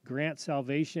 grant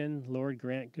salvation. Lord,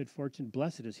 grant good fortune.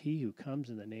 Blessed is he who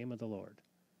comes in the name of the Lord."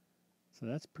 So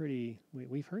that's pretty,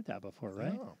 we've heard that before,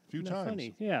 right? Oh, a few Isn't that times.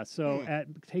 funny? Yeah, so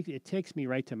it takes me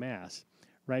right to Mass,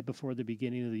 right before the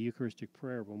beginning of the Eucharistic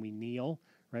prayer, when we kneel,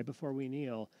 right before we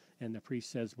kneel, and the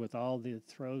priest says, with all the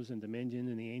thrones and dominion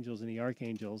and the angels and the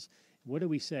archangels, what do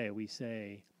we say? We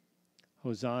say,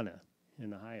 Hosanna in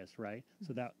the highest, right?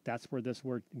 So that's where this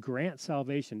word, grant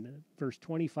salvation, verse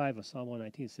 25 of Psalm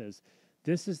 119 says,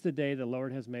 "This is the day the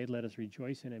Lord has made. Let us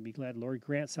rejoice in it and be glad." Lord,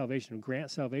 grant salvation. Grant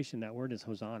salvation, that word is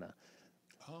Hosanna.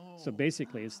 So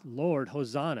basically, it's Lord,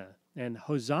 Hosanna. And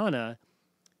Hosanna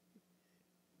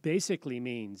basically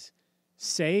means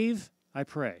save, I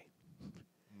pray.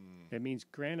 It means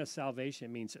grant us salvation. It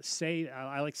means save.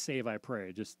 I like save, I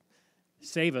pray. Just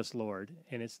save us, Lord.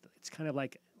 And it's kind of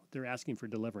like they're asking for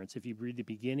deliverance. If you read the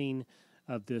beginning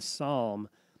of this psalm,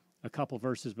 a couple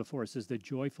verses before, it says, "The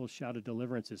joyful shout of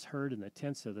deliverance is heard in the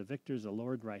tents of the victors. The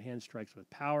Lord's right hand strikes with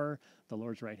power. The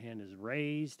Lord's right hand is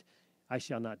raised. I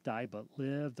shall not die but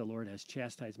live. The Lord has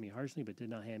chastised me harshly but did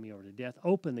not hand me over to death.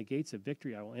 Open the gates of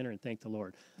victory. I will enter and thank the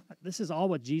Lord." This is all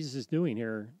what Jesus is doing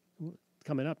here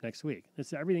coming up next week.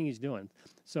 That's everything he's doing.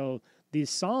 So these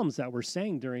psalms that we're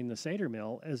saying during the Seder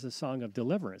meal is a song of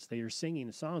deliverance. They are singing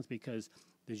the psalms because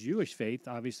the Jewish faith,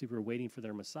 obviously, were waiting for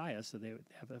their Messiah, so they would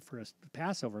have for a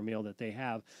Passover meal that they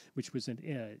have, which was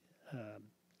a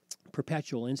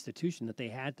perpetual institution that they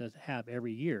had to have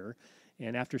every year.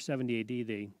 And after 70 AD,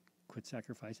 they quit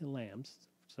sacrificing lambs,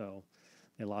 so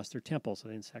they lost their temple, so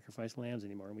they didn't sacrifice lambs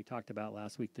anymore. And we talked about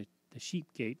last week the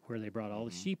sheep gate, where they brought all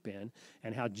the sheep in,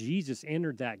 and how Jesus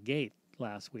entered that gate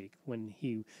last week when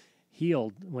he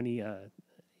healed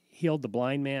the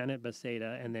blind man at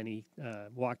Bethsaida, and then he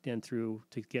walked in through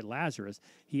to get Lazarus.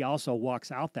 He also walks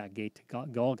out that gate to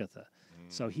Golgotha.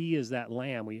 So he is that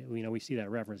lamb. We see that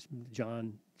reference.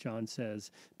 John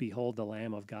says, "Behold the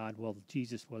Lamb of God." Well,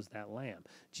 Jesus was that lamb.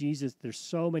 Jesus. There's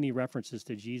so many references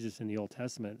to Jesus in the Old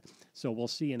Testament. So we'll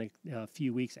see in a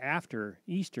few weeks after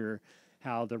Easter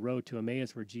how the road to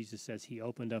Emmaus, where Jesus says he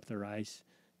opened up their eyes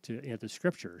to the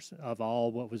scriptures of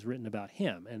all what was written about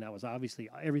him, and that was obviously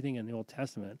everything in the Old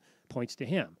Testament points to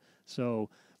him. So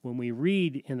when we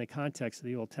read in the context of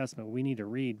the Old Testament, we need to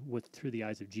read through the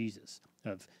eyes of Jesus.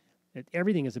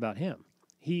 Everything is about him.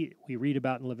 We read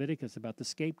about in Leviticus about the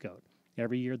scapegoat.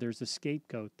 Every year there's a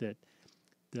scapegoat that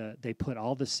they put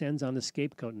all the sins on the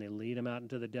scapegoat and they lead him out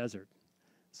into the desert.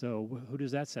 So who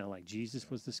does that sound like? Jesus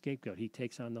was the scapegoat. He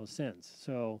takes on those sins.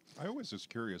 So I always was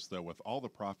curious, though, with all the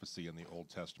prophecy in the Old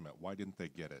Testament, why didn't they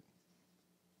get it?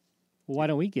 Well, why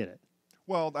don't we get it?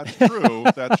 Well, that's true.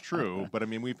 That's true. But I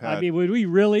mean, we've had. I mean, would we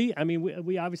really? I mean,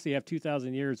 we obviously have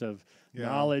 2,000 years of Yeah.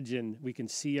 knowledge, and we can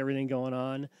see everything going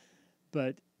on.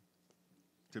 But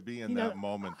to be in that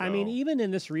moment, though, I mean, even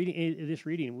in this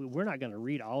reading, we're not going to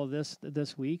read all of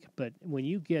this week. But when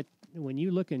you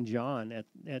look in John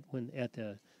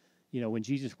when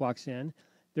Jesus walks in,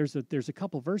 there's a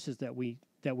couple verses that we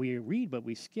read but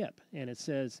we skip, and it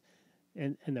says.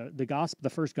 And the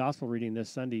first gospel reading this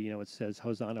Sunday, it says,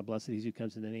 "Hosanna, blessed is he who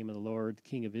comes in the name of the Lord,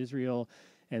 King of Israel,"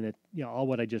 and all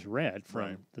what I just read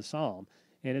from the Psalm,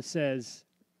 and it says,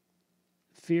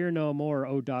 "Fear no more,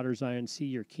 O daughter Zion, see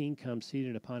your king comes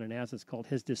seated upon an ass." It's called.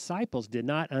 His disciples did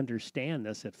not understand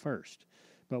this at first,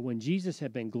 but when Jesus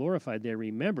had been glorified, they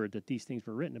remembered that these things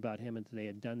were written about him and that they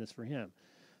had done this for him.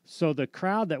 So the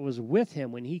crowd that was with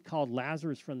him when he called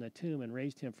Lazarus from the tomb and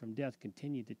raised him from death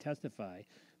continued to testify.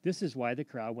 This is why the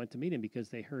crowd went to meet him, because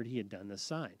they heard he had done this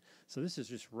sign. So this is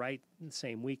just right in the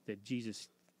same week that Jesus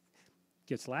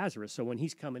gets Lazarus. So when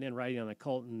he's coming in riding on a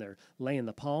colt and they're laying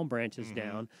the palm branches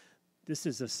down, this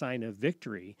is a sign of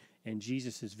victory and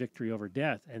Jesus' victory over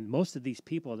death. And most of these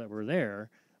people that were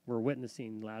there were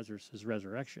witnessing Lazarus'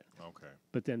 resurrection. Okay.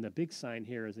 But then the big sign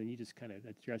here is, and you just kind of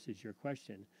addresses your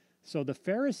question. So the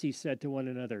Pharisees said to one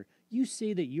another, "You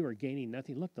see that you are gaining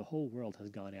nothing. Look, the whole world has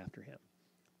gone after him."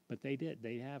 But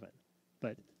they haven't.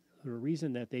 But the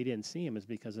reason that they didn't see him is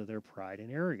because of their pride and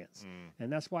arrogance.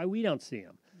 And that's why we don't see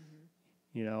him.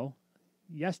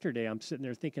 Yesterday I'm sitting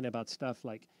there thinking about stuff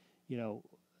like,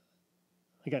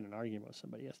 I got in an argument with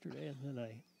somebody yesterday, and then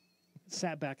I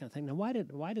sat back and think, now why did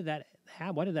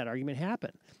that argument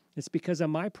happen? It's because of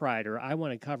my pride, or I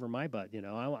want to cover my butt,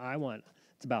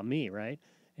 it's about me, right?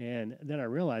 And then I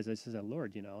realized, I said,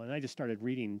 Lord, and I just started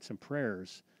reading some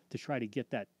prayers to try to get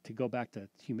that to go back to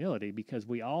humility, because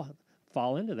we all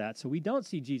fall into that. So we don't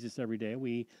see Jesus every day.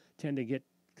 We tend to get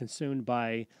consumed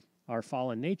by our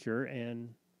fallen nature,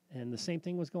 and the same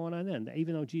thing was going on then.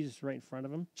 Even though Jesus is right in front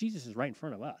of him, Jesus is right in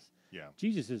front of us. Yeah.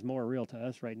 Jesus is more real to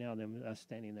us right now than us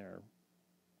standing there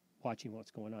watching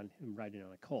what's going on and riding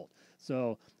on a colt.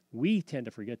 So we tend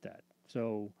to forget that.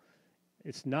 So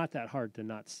it's not that hard to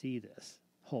not see this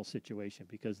whole situation,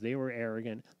 because they were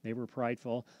arrogant, they were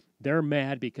prideful. They're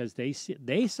mad because they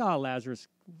saw Lazarus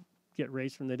get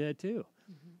raised from the dead too.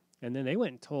 And then they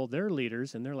went and told their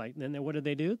leaders, and they're like, then what did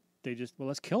they do? They just,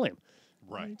 let's kill him.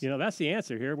 Right. That's the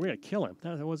answer here. We're going to kill him.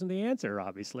 That wasn't the answer,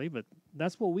 obviously, but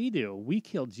that's what we do. We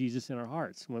kill Jesus in our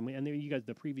hearts. And you guys,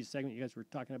 the previous segment, you guys were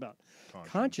talking about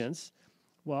conscience.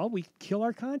 Well, we kill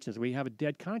our conscience. We have a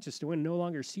dead conscience, so we no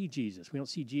longer see Jesus. We don't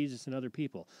see Jesus in other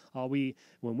people.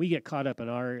 When we get caught up in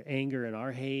our anger and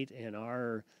our hate and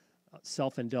our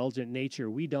self-indulgent nature,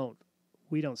 we don't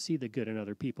see the good in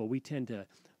other people. We tend to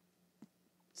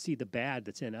see the bad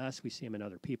that's in us. We see them in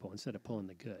other people instead of pulling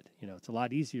the good. It's a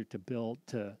lot easier to build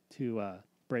to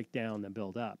break down than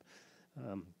build up.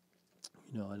 And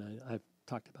I've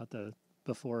talked about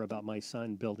before about my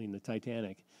son building the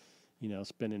Titanic.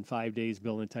 Spending 5 days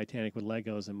building Titanic with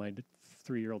Legos, and my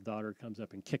 3-year-old daughter comes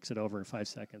up and kicks it over in 5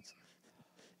 seconds.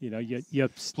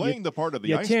 Playing the part of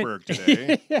the iceberg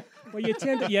today. Well, you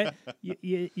tend to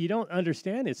you don't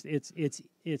understand.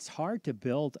 It's hard to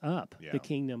build up the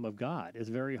kingdom of God. It's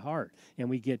very hard, and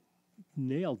we get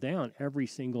nailed down every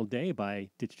single day by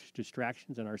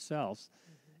distractions in ourselves.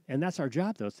 And that's our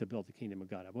job, though, is to build the kingdom of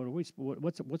God.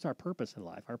 What's our purpose in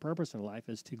life? Our purpose in life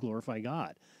is to glorify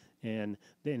God. And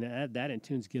then that in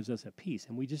turn gives us a peace.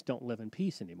 And we just don't live in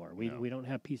peace anymore. We don't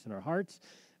have peace in our hearts.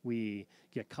 We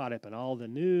get caught up in all the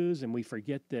news, and we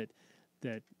forget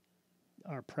that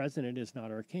our president is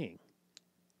not our king.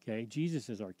 Okay? Jesus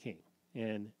is our king.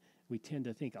 And we tend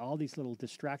to think all these little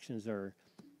distractions are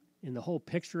in the whole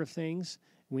picture of things.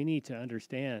 We need to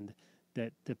understand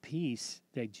that the peace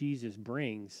that Jesus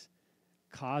brings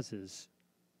causes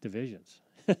divisions.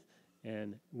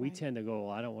 And we Right. tend to go,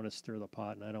 well, I don't want to stir the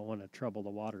pot and I don't want to trouble the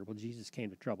water. Well, Jesus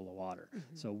came to trouble the water.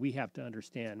 So we have to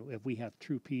understand if we have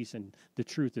true peace and the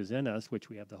truth is in us, which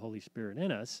we have the Holy Spirit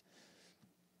in us,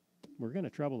 we're going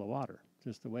to trouble the water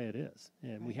just the way it is.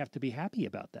 And we Right. have to be happy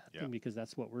about that Yeah. because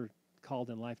that's what we're called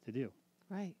in life to do.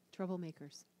 Right.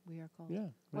 Troublemakers, we are called. Yeah.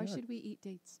 Why are. should we eat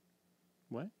dates?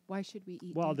 What? Why should we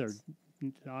eat Well, dates?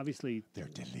 obviously They're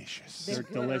delicious. they're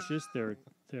delicious. They're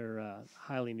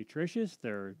highly nutritious.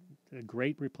 They're a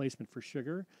great replacement for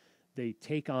sugar. They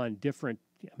take on different.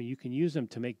 I mean, you can use them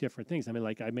to make different things. I mean,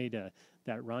 like I made that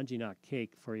Ranjinac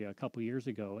cake for you a couple years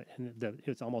ago, and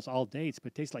it's almost all dates,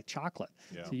 but it tastes like chocolate.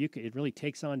 Yeah. So it really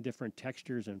takes on different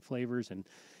textures and flavors, and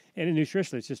in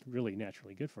nutrition, it's just really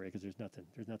naturally good for you because there's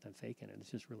nothing fake in it.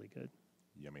 It's just really good.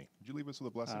 Yummy. Would you leave us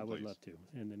with a blessing, I would please? love to.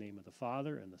 In the name of the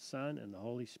Father and the Son and the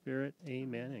Holy Spirit,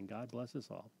 amen. And God bless us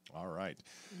all. All right.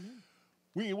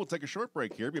 We will take a short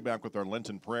break here. Be back with our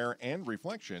Lenten prayer and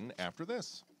reflection after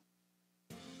this.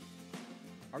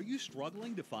 Are you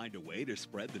struggling to find a way to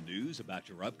spread the news about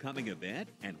your upcoming event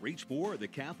and reach more of the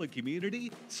Catholic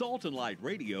community? Salt and Light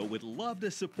Radio would love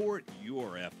to support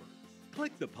your effort.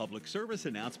 Click the Public Service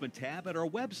Announcement tab at our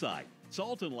website,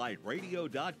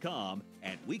 saltandlightradio.com,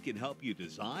 and we can help you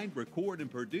design, record,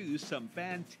 and produce some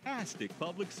fantastic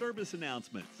public service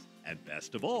announcements. And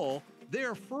best of all,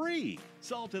 they're free.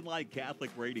 Salt and Light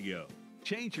Catholic Radio.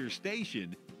 Change your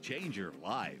station, change your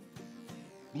life.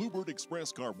 Bluebird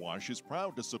Express Car Wash is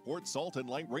proud to support Salt and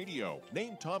Light Radio.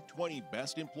 Named Top 20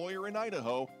 Best Employer in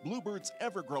Idaho, Bluebird's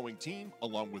ever-growing team,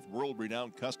 along with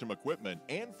world-renowned custom equipment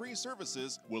and free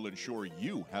services, will ensure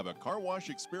you have a car wash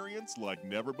experience like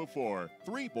never before.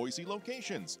 3 Boise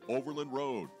locations: Overland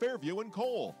Road, Fairview, and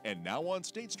Cole, and now on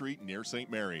State Street near St.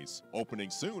 Mary's. Opening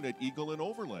soon at Eagle and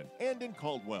Overland and in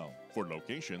Caldwell. For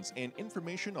locations and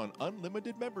information on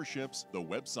unlimited memberships, the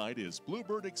website is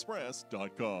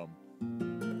bluebirdexpress.com.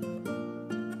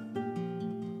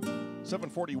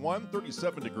 741,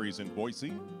 37 degrees in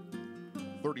Boise,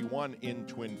 31 in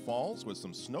Twin Falls with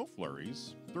some snow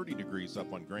flurries, 30 degrees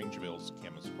up on Grangeville's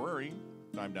Camas Prairie.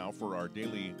 Time now for our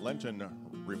daily Lenten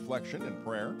reflection and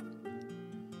prayer.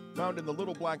 Found in the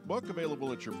Little Black Book,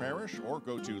 available at your parish, or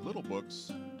go to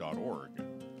littlebooks.org.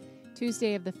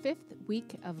 Tuesday of the 5th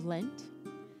week of Lent,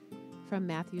 from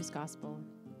Matthew's Gospel.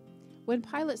 When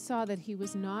Pilate saw that he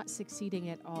was not succeeding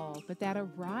at all, but that a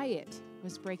riot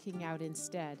was breaking out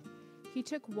instead, he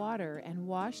took water and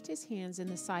washed his hands in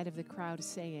the sight of the crowd,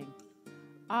 saying,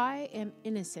 "I am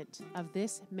innocent of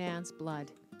this man's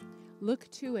blood. Look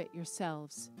to it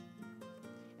yourselves."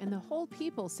 And the whole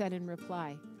people said in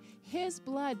reply, "His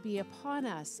blood be upon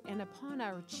us and upon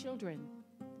our children."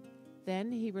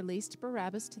 Then he released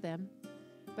Barabbas to them,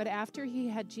 but after he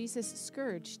had Jesus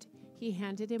scourged, he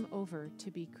handed him over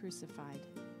to be crucified.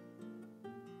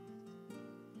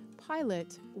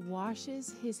 Pilate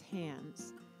washes his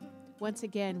hands. Once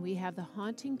again, we have the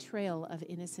haunting trail of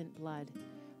innocent blood.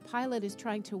 Pilate is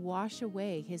trying to wash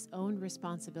away his own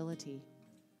responsibility.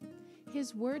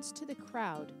 His words to the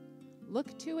crowd,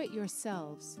 "Look to it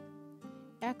yourselves,"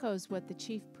 echoes what the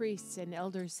chief priests and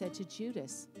elders said to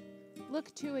Judas,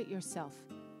 "Look to it yourself."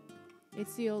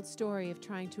 It's the old story of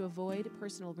trying to avoid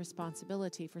personal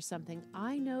responsibility for something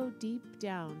I know deep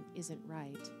down isn't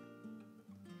right.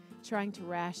 Trying to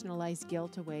rationalize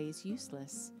guilt away is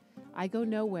useless. I go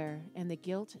nowhere, and the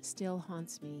guilt still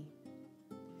haunts me.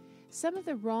 Some of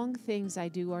the wrong things I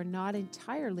do are not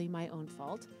entirely my own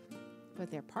fault,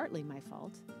 but they're partly my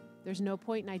fault. There's no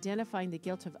point in identifying the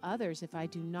guilt of others if I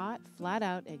do not flat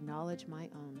out acknowledge my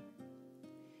own.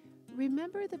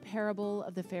 Remember the parable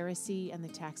of the Pharisee and the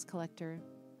tax collector?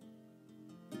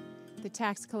 The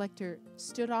tax collector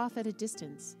stood off at a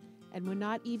distance and would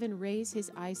not even raise his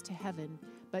eyes to heaven,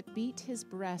 but beat his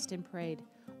breast and prayed,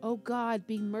 "O God,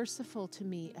 be merciful to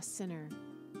me, a sinner."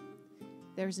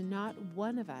 There's not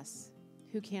one of us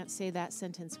who can't say that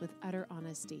sentence with utter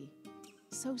honesty.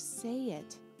 So say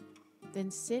it. Then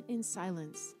sit in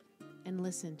silence and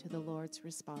listen to the Lord's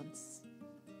response.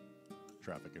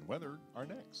 Traffic and weather are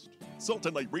next. Salt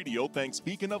and Light Radio thanks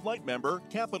Beacon of Light member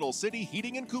Capital City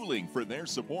Heating and Cooling for their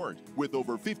support. With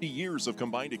over 50 years of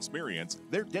combined experience,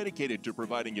 they're dedicated to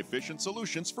providing efficient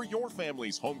solutions for your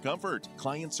family's home comfort.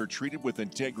 Clients are treated with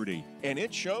integrity, and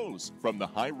it shows from the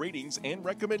high ratings and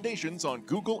recommendations on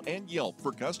Google and Yelp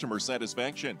for customer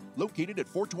satisfaction. Located at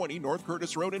 420 North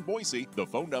Curtis Road in Boise, the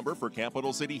phone number for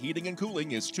Capital City Heating and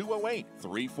Cooling is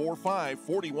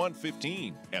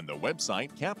 208-345-4115, and the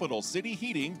website capitalcityheating.com.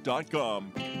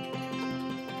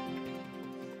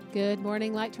 Good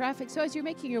morning, light traffic. So as you're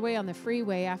making your way on the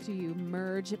freeway after you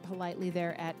merge politely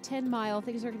there at 10 Mile,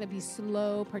 things are going to be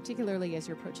slow, particularly as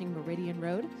you're approaching Meridian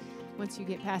Road. Once you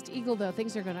get past Eagle, though,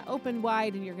 things are going to open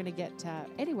wide and you're going to get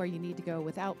anywhere you need to go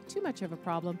without too much of a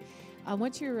problem.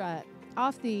 Once you're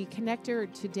off the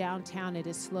connector to downtown, it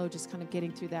is slow, just kind of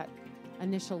getting through that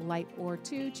initial light or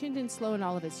two. Chinden slow in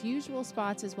all of its usual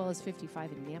spots, as well as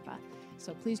 55 in Nampa.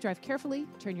 So please drive carefully,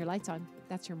 turn your lights on.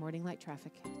 That's your morning light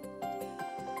traffic.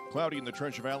 Cloudy in the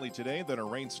Treasure Valley today, then a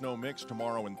rain-snow mix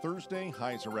tomorrow and Thursday.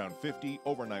 Highs around 50,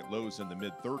 overnight lows in the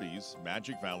mid-30s.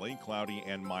 Magic Valley, cloudy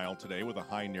and mild today with a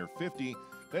high near 50.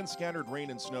 Then scattered rain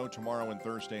and snow tomorrow and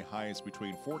Thursday, highs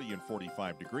between 40 and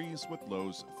 45 degrees with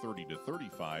lows 30 to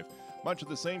 35. Much of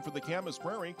the same for the Camas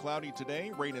Prairie, cloudy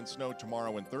today, rain and snow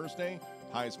tomorrow and Thursday.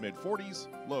 Highs mid-40s,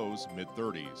 lows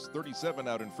mid-30s. 37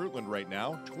 out in Fruitland right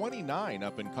now, 29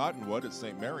 up in Cottonwood at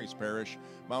St. Mary's Parish.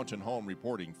 Mountain Home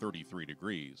reporting 33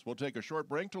 degrees. We'll take a short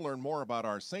break to learn more about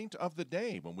our Saint of the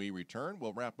Day. When we return,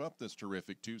 we'll wrap up this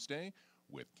terrific Tuesday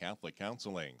with Catholic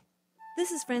Counseling.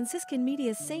 This is Franciscan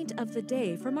Media's Saint of the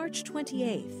Day for March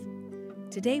 28th.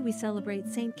 Today we celebrate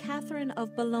Saint Catherine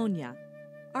of Bologna.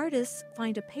 Artists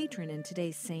find a patron in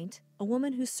today's saint, a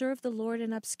woman who served the Lord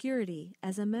in obscurity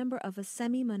as a member of a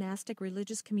semi-monastic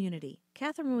religious community.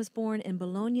 Catherine was born in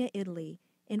Bologna, Italy,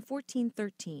 in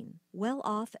 1413. Well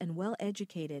off and well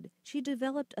educated, she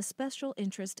developed a special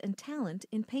interest and talent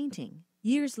in painting.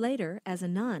 Years later, as a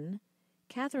nun,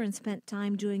 Catherine spent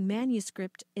time doing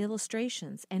manuscript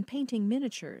illustrations and painting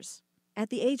miniatures. At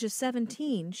the age of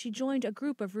 17, she joined a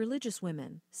group of religious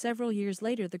women. Several years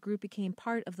later, the group became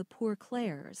part of the Poor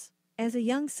Clares. As a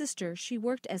young sister, she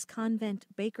worked as convent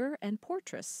baker and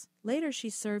portress. Later, she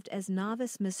served as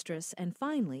novice mistress and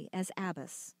finally as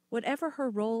abbess. Whatever her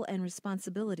role and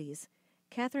responsibilities,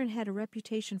 Catherine had a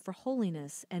reputation for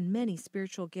holiness and many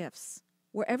spiritual gifts.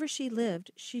 Wherever she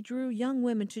lived, she drew young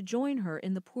women to join her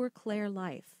in the Poor Clare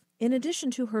life. In addition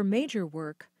to her major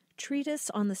work, Treatise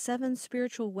on the 7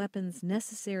 Spiritual Weapons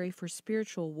Necessary for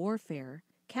Spiritual Warfare,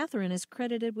 Catherine is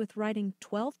credited with writing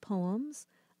 12 poems,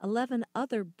 11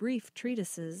 other brief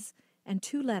treatises, and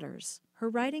 2 letters. Her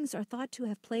writings are thought to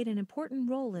have played an important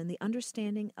role in the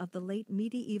understanding of the late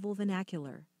medieval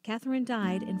vernacular. Catherine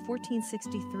died in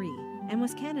 1463 and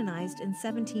was canonized in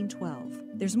 1712.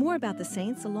 There's more about the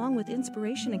saints along with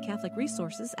inspiration and Catholic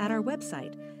resources at our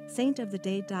website,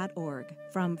 saintoftheday.org.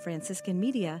 From Franciscan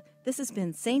Media, this has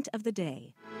been Saint of the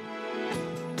Day.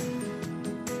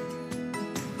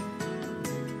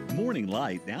 Morning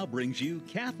Light now brings you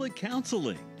Catholic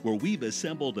Counseling, where we've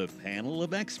assembled a panel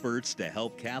of experts to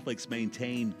help Catholics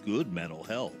maintain good mental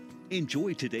health.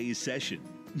 Enjoy today's session.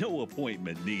 No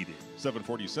appointment needed.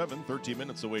 7:47, 13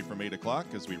 minutes away from 8 o'clock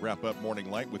as we wrap up Morning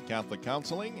Light with Catholic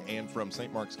Counseling. And from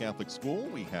St. Mark's Catholic School,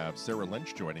 we have Sarah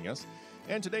Lynch joining us.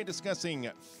 And today discussing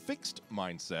fixed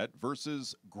mindset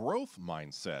versus growth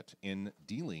mindset in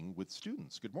dealing with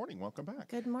students. Good morning. Welcome back.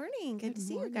 Good morning. Good to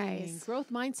see you guys. Growth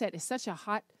mindset is such a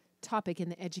hot topic in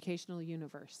the educational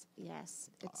universe. Yes.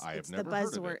 I have it's never the heard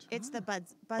of buzzword. it. It's the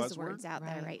buzzwords out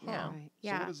there right now. Right.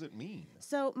 Yeah. So what does it mean?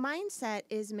 So mindset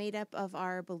is made up of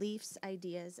our beliefs,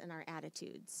 ideas, and our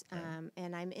attitudes. Okay.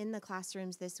 And I'm in the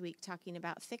classrooms this week talking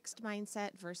about fixed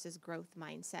mindset versus growth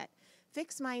mindset.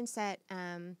 Fixed mindset,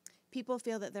 people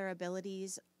feel that their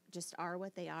abilities just are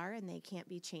what they are and they can't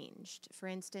be changed. For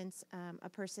instance, a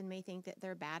person may think that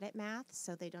they're bad at math,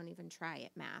 so they don't even try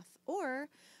at math. Or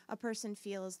a person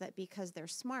feels that because they're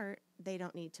smart, they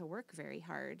don't need to work very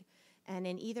hard. And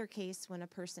in either case, when a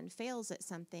person fails at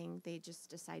something, they just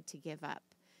decide to give up.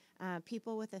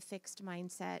 People with a fixed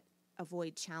mindset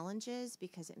avoid challenges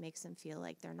because it makes them feel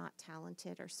like they're not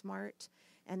talented or smart,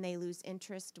 and they lose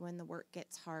interest when the work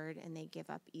gets hard and they give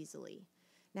up easily.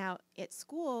 Now, at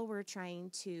school, we're trying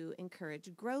to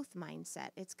encourage growth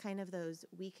mindset. It's kind of those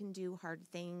we can do hard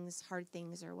things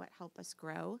are what help us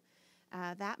grow.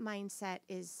 That mindset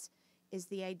is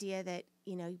the idea that,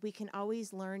 we can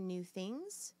always learn new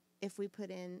things if we put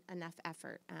in enough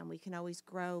effort. We can always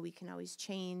grow, we can always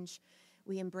change.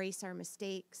 We embrace our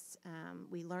mistakes,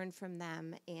 we learn from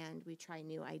them, and we try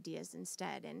new ideas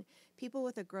instead. And people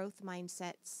with a growth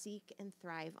mindset seek and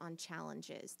thrive on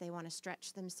challenges. They want to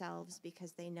stretch themselves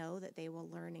because they know that they will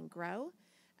learn and grow.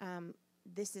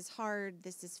 This is hard,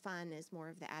 this is fun is more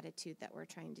of the attitude that we're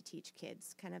trying to teach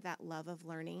kids, kind of that love of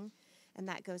learning, and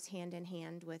that goes hand in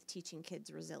hand with teaching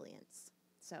kids resilience.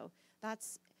 So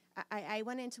I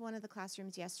went into one of the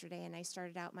classrooms yesterday and I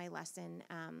started out my lesson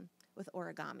with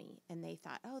origami, and they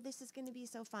thought, oh, this is going to be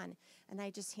so fun. And I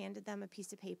just handed them a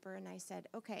piece of paper and I said,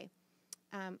 okay,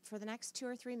 for the next 2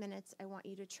 or 3 minutes, I want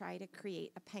you to try to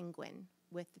create a penguin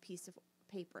with the piece of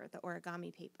paper, the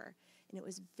origami paper. And it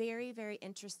was very, very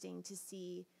interesting to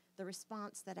see the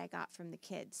response that I got from the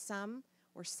kids. Some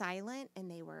were silent and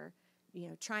they were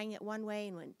trying it one way,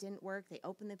 and when it didn't work, they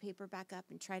opened the paper back up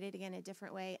and tried it again a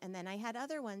different way. And then I had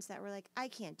other ones that were like, I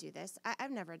can't do this.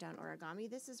 I've never done origami.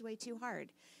 This is way too hard.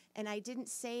 And I didn't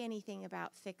say anything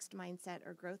about fixed mindset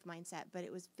or growth mindset, but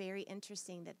it was very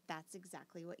interesting that that's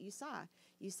exactly what you saw.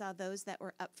 You saw those that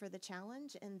were up for the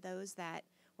challenge and those that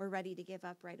were ready to give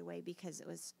up right away because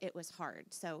it was hard.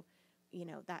 So,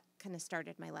 that kind of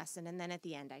started my lesson. And then at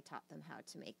the end, I taught them how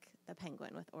to make the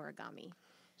penguin with origami.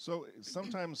 So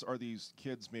sometimes are these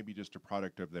kids maybe just a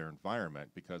product of their environment?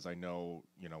 Because I know,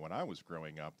 when I was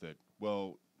growing up that,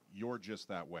 well, you're just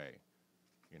that way.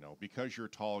 Because you're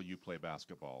tall, you play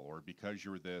basketball, or because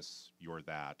you're this, you're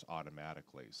that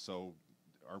automatically. So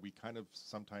are we kind of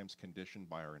sometimes conditioned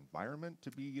by our environment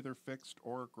to be either fixed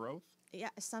or growth? Yeah,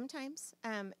 sometimes.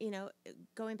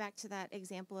 Going back to that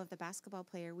example of the basketball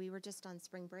player, we were just on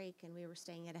spring break and we were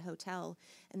staying at a hotel,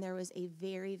 and there was a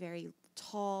very, very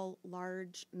tall,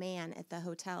 large man at the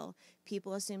hotel.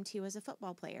 People assumed he was a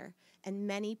football player, and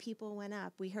many people went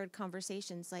up. We heard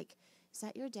conversations like, is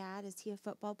that your dad? Is he a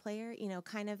football player?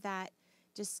 Kind of that,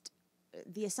 just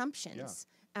the assumptions.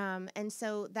 Yeah. And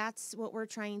so that's what we're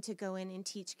trying to go in and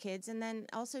teach kids, and then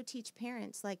also teach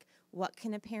parents, like, what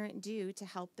can a parent do to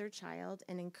help their child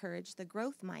and encourage the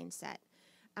growth mindset?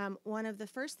 One of the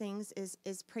first things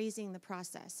is praising the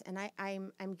process, and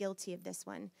I'm guilty of this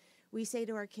one. We say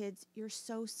to our kids, "You're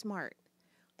so smart,"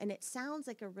 and it sounds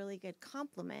like a really good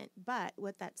compliment, but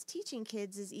what that's teaching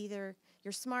kids is either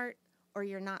you're smart or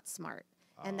you're not smart.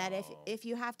 And that if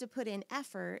you have to put in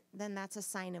effort, then that's a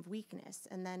sign of weakness.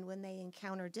 And then when they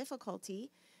encounter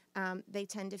difficulty, they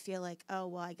tend to feel like, oh,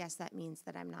 well, I guess that means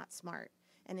that I'm not smart.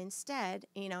 And instead,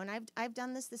 and I've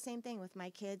done this the same thing with my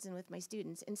kids and with my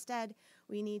students. Instead,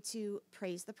 we need to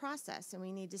praise the process, and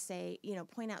we need to say,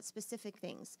 point out specific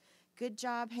things. Good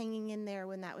job hanging in there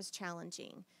when that was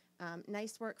challenging.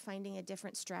 Nice work finding a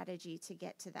different strategy to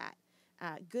get to that.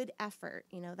 Good effort,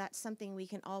 that's something we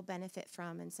can all benefit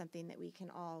from and something that we can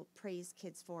all praise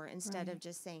kids for instead of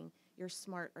just saying you're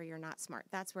smart or you're not smart.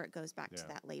 That's where it goes back to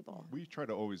that label. We try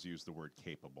to always use the word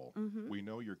capable. Mm-hmm. We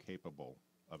know you're capable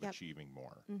of achieving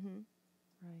more. Mm-hmm.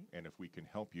 Right. And if we can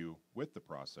help you with the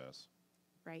process,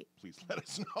 right, please let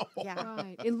us know. Yeah.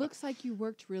 Right. It looks like you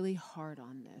worked really hard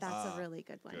on this. That's a really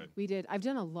good one. Good. We did. I've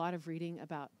done a lot of reading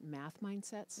about math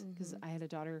mindsets because I have a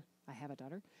daughter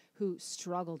who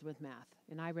struggled with math.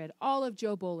 And I read all of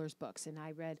Joe Bowler's books, and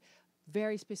I read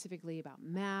very specifically about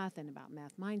math and about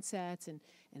math mindsets and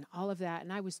all of that.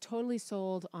 And I was totally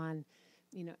sold on,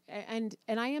 and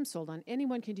I am sold on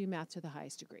anyone can do math to the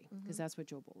highest degree because that's what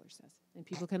Joe Bowler says. And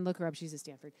people can look her up. She's at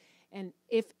Stanford. And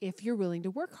if you're willing to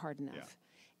work hard enough.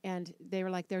 Yeah. And they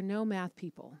were like, there are no math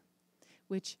people,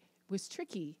 which was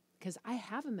tricky because I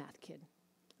have a math kid.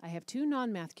 I have two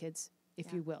non-math kids,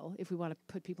 if you will, if we want to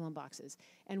put people in boxes.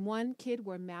 And one kid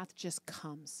where math just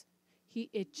comes.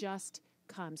 It just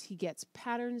comes. He gets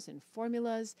patterns and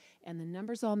formulas, and the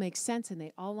numbers all make sense, and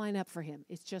they all line up for him.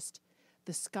 It's just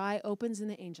the sky opens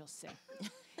and the angels sing.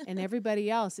 And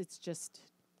everybody else, it's just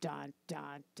dun,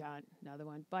 dun, dun. Another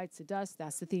one bites the dust.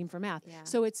 That's the theme for math. Yeah.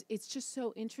 So it's just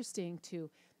so interesting to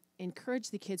encourage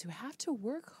the kids who have to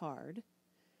work hard,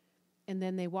 and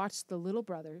then they watch the little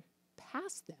brother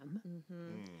pass them.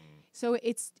 Mm-hmm. So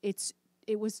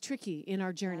it was tricky in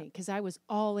our journey because I was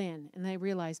all in, and I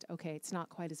realized, okay, it's not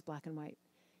quite as black and white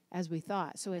as we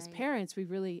thought. So as parents, we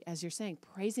really, as you're saying,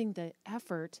 praising the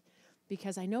effort,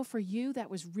 because I know for you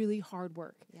that was really hard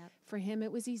work. Yep. For him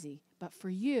it was easy, but for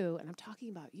you, and I'm talking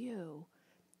about you,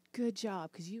 good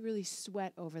job, because you really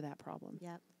sweat over that problem.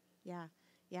 Yep.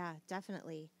 Yeah,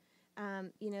 definitely.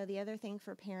 The other thing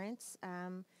for parents,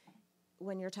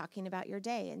 when you're talking about your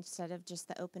day, instead of just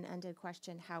the open-ended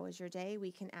question, how was your day?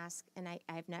 We can ask, and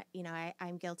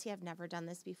I'm guilty. I've never done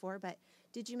this before, but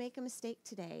did you make a mistake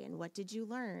today? And what did you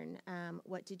learn?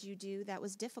 What did you do that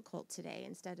was difficult today?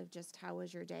 Instead of just how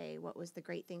was your day? What was the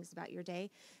great things about your day?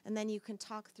 And then you can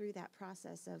talk through that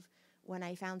process of when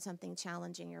I found something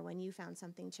challenging or when you found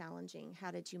something challenging, how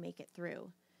did you make it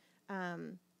through?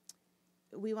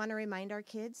 We want to remind our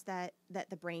kids that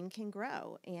the brain can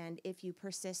grow. And if you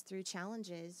persist through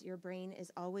challenges, your brain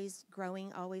is always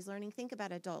growing, always learning. Think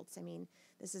about adults. I mean,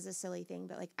 this is a silly thing,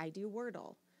 but like I do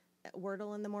Wordle.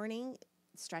 Wordle in the morning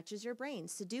stretches your brain.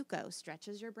 Sudoku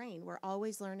stretches your brain. We're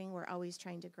always learning. We're always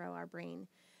trying to grow our brain.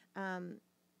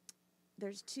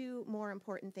 There's two more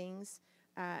important things.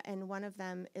 And one of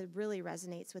them, it really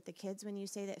resonates with the kids when you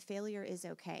say that failure is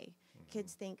okay.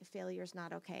 Kids think failure is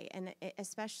not okay. And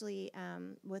especially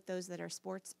with those that are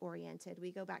sports oriented,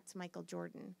 we go back to Michael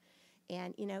Jordan.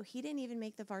 And, he didn't even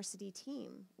make the varsity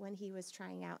team when he was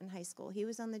trying out in high school. He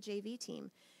was on the JV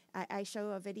team. I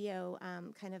show a video,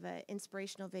 kind of an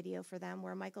inspirational video for them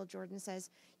where Michael Jordan says,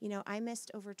 you know, I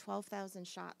missed over 12,000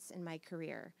 shots in my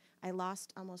career. I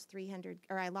lost almost 300,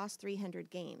 or I lost 300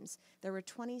 games. There were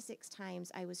 26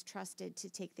 times I was trusted to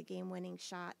take the game-winning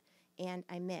shot, and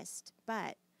I missed.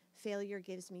 But failure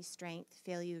gives me strength.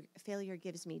 Failure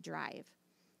gives me drive.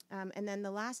 And then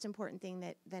the last important thing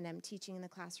that I'm teaching in the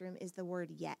classroom is the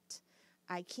word yet.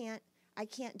 I can't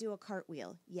do a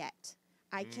cartwheel yet.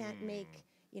 I can't make,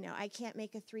 I can't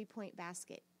make a 3-point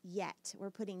basket yet.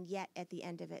 We're putting yet at the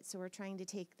end of it. So we're trying to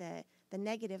take the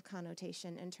negative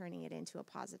connotation and turning it into a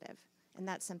positive. And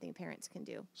that's something parents can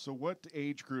do. So what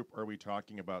age group are we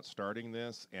talking about starting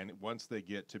this? And once they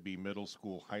get to be middle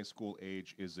school, high school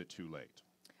age, is it too late?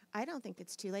 I don't think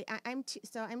it's too late. I'm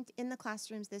in the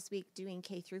classrooms this week doing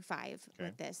K through 5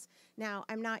 with this. Now,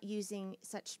 I'm not using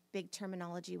such big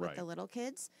terminology with the little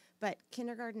kids, but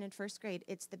kindergarten and first grade,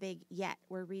 it's the big yet.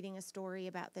 We're reading a story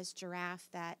about this giraffe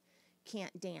that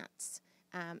can't dance.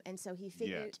 And so he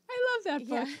figured... I love that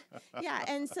book. Yeah,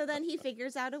 and so then he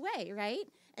figures out a way, right?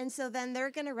 And so then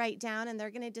they're going to write down and they're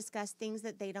going to discuss things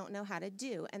that they don't know how to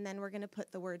do. And then we're going to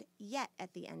put the word yet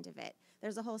at the end of it.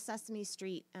 There's a whole Sesame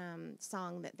Street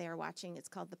song that they're watching. It's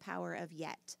called The Power of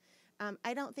Yet.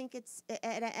 I don't think it's,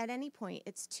 at any point,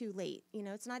 it's too late. You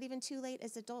know, it's not even too late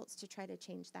as adults to try to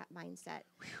change that mindset.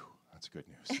 Whew, that's good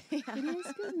news. It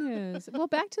is good news. Well,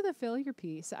 back to the failure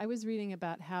piece. I was reading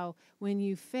about how when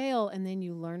you fail and then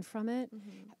you learn from it,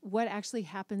 what actually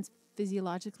happens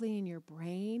physiologically in your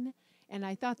brain. And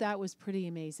I thought that was pretty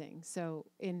amazing. So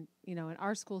in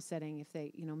our school setting, if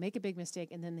they, make a big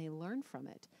mistake and then they learn from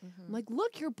it, I'm like,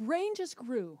 look, your brain just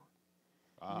grew.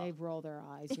 And they roll their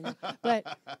eyes,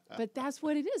 But that's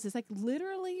what it is. It's like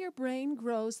literally your brain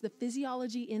grows, the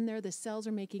physiology in there, the cells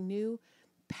are making new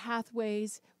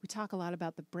pathways. We talk a lot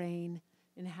about the brain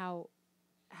and how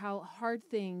hard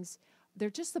things, they're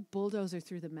just the bulldozer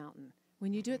through the mountain.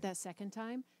 When you do it that second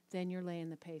time, then you're laying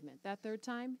the pavement. That third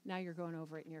time, now you're going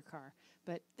over it in your car.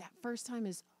 But that first time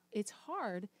it's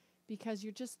hard because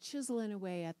you're just chiseling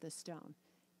away at the stone.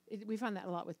 We find that a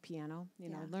lot with piano,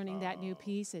 learning that new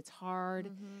piece, it's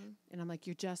hard. And I'm like,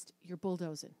 you're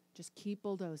bulldozing. Just keep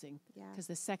bulldozing. Because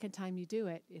the second time you do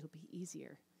it, it'll be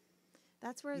easier.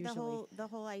 That's where the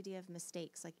whole idea of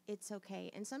mistakes, like it's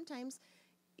okay. And sometimes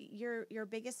your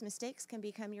biggest mistakes can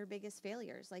become your biggest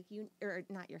failures, or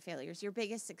not your failures, your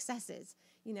biggest successes.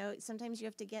 Sometimes you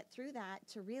have to get through that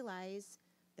to realize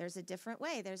there's a different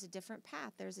way, there's a different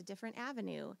path, there's a different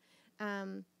avenue.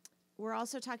 We're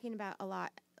also talking about a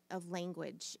lot of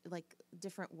language, like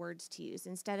different words to use.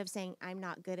 Instead of saying, I'm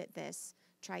not good at this,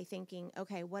 try thinking,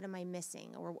 okay, what am I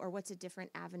missing? Or what's a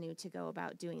different avenue to go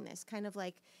about doing this? Kind of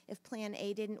like if plan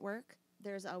A didn't work,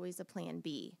 there's always a plan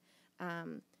B.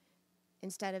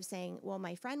 Instead of saying, well,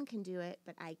 my friend can do it,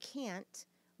 but I can't,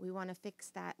 we want to fix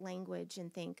that language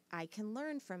and think, I can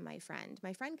learn from my friend.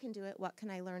 My friend can do it. What can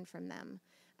I learn from them?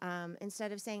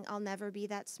 Instead of saying, I'll never be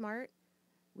that smart,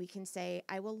 we can say,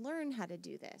 I will learn how to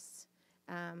do this.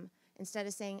 Instead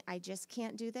of saying, I just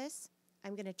can't do this,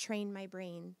 I'm going to train my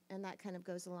brain. And that kind of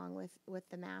goes along with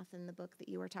the math in the book that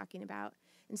you were talking about.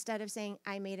 Instead of saying,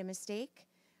 I made a mistake,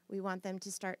 we want them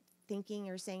to start thinking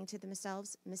or saying to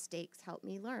themselves, mistakes help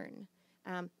me learn.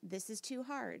 This is too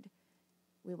hard.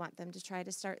 We want them to try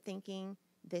to start thinking,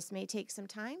 this may take some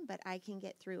time, but I can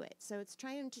get through it. So it's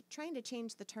trying to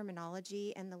change the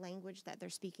terminology and the language that they're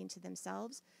speaking to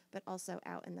themselves, but also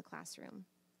out in the classroom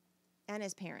and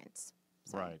as parents.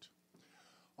 So. Right.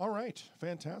 All right.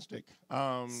 Fantastic.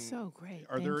 So great.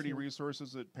 Are there any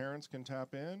resources that parents can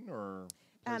tap in or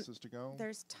places to go?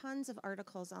 There's tons of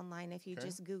articles online. If you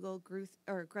just Google growth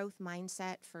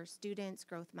mindset for students,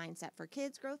 growth mindset for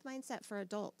kids, growth mindset for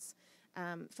adults,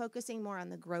 focusing more on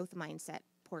the growth mindset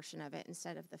portion of it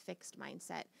instead of the fixed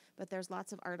mindset. But there's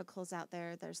lots of articles out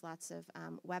there. There's lots of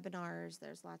webinars.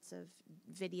 There's lots of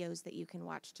videos that you can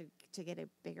watch to get a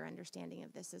bigger understanding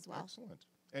of this as well. Excellent.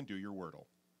 And do your Wordle.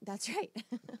 That's right.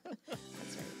 That's right.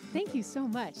 Thank you so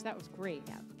much. That was great.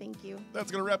 Yeah, thank you. That's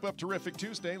going to wrap up Terrific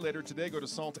Tuesday. Later today, go to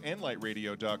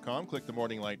saltandlightradio.com, click the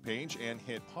Morning Light page, and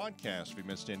hit podcast if you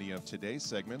missed any of today's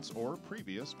segments or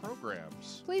previous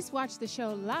programs. Please watch the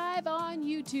show live on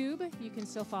YouTube. You can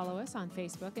still follow us on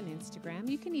Facebook and Instagram.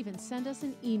 You can even send us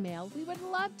an email. We would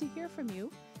love to hear from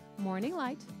you.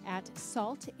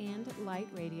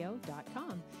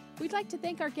 morninglight@saltandlightradio.com. We'd like to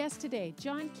thank our guests today,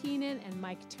 John Keenan and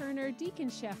Mike Turner,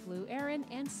 Deacon Chef Lou Aaron,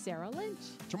 and Sarah Lynch.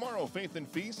 Tomorrow, Faith and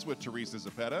Feast with Teresa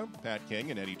Zapeta, Pat King,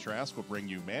 and Eddie Trask will bring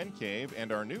you Man Cave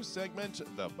and our new segment,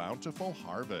 The Bountiful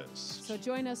Harvest. So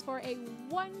join us for a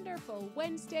wonderful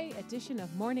Wednesday edition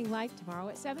of Morning Light tomorrow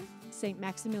at 7, St.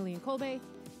 Maximilian Kolbe,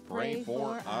 Pray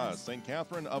for us. St.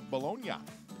 Catherine of Bologna.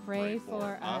 Pray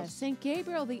for us. St.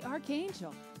 Gabriel the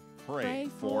Archangel. Pray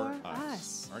for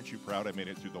us. Aren't you proud I made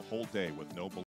it through the whole day with no